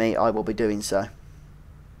believe me, I will be doing so.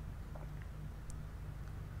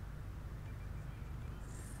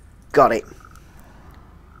 Got it.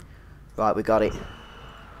 Right, we got it.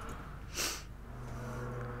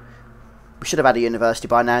 We should have had a university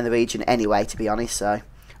by now in the region anyway, to be honest, so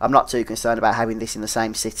I'm not too concerned about having this in the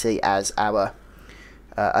same city as our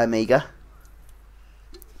Omega.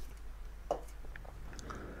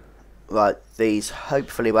 Right, these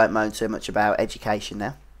hopefully won't moan too much about education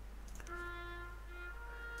now.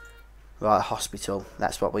 Right, hospital,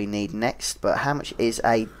 that's what we need next, but how much is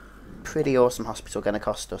a pretty awesome hospital going to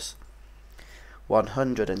cost us?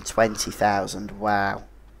 120,000, wow.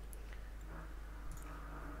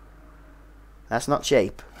 That's not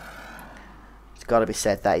cheap. It's got to be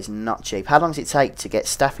said, that is not cheap. How long does it take to get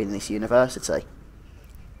staff in this university?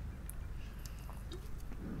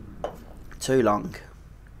 Too long.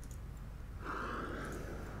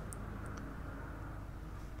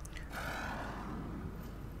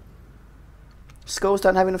 Schools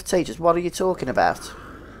don't have enough teachers. What are you talking about?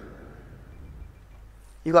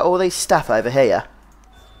 You've got all these staff over here.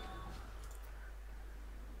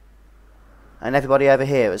 And everybody over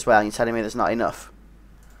here as well, and you're telling me there's not enough?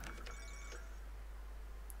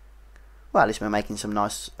 Well, at least we're making some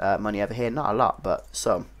nice money over here. Not a lot, but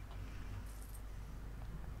some.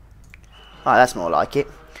 Right, that's more like it.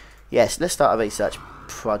 Yes, let's start a research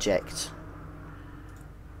project.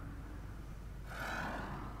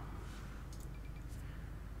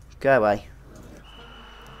 Go away.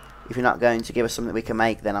 If you're not going to give us something we can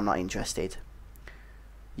make, then I'm not interested.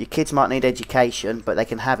 Your kids might need education, but they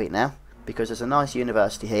can have it now, because there's a nice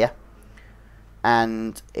university here,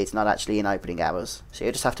 and it's not actually in opening hours. So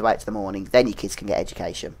you just have to wait till the morning, then your kids can get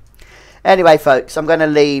education. Anyway, folks, I'm going to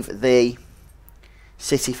leave the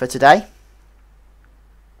city for today.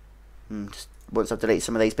 Just once I've deleted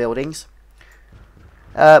some of these buildings.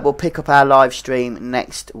 We'll pick up our live stream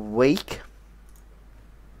next week.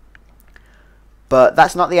 But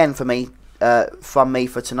that's not the end for me, from me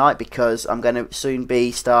for tonight, because I'm going to soon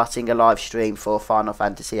be starting a live stream for Final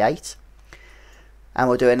Fantasy VIII. And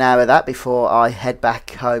we'll do an hour of that before I head back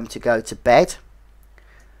home to go to bed.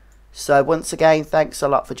 So once again, thanks a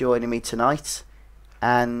lot for joining me tonight.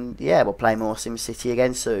 And yeah, we'll play more SimCity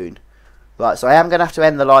again soon. Right, so I am going to have to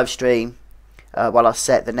end the live stream while I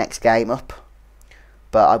set the next game up.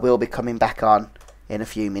 But I will be coming back on in a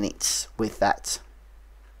few minutes with that.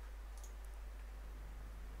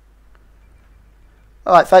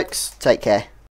 Alright folks, take care.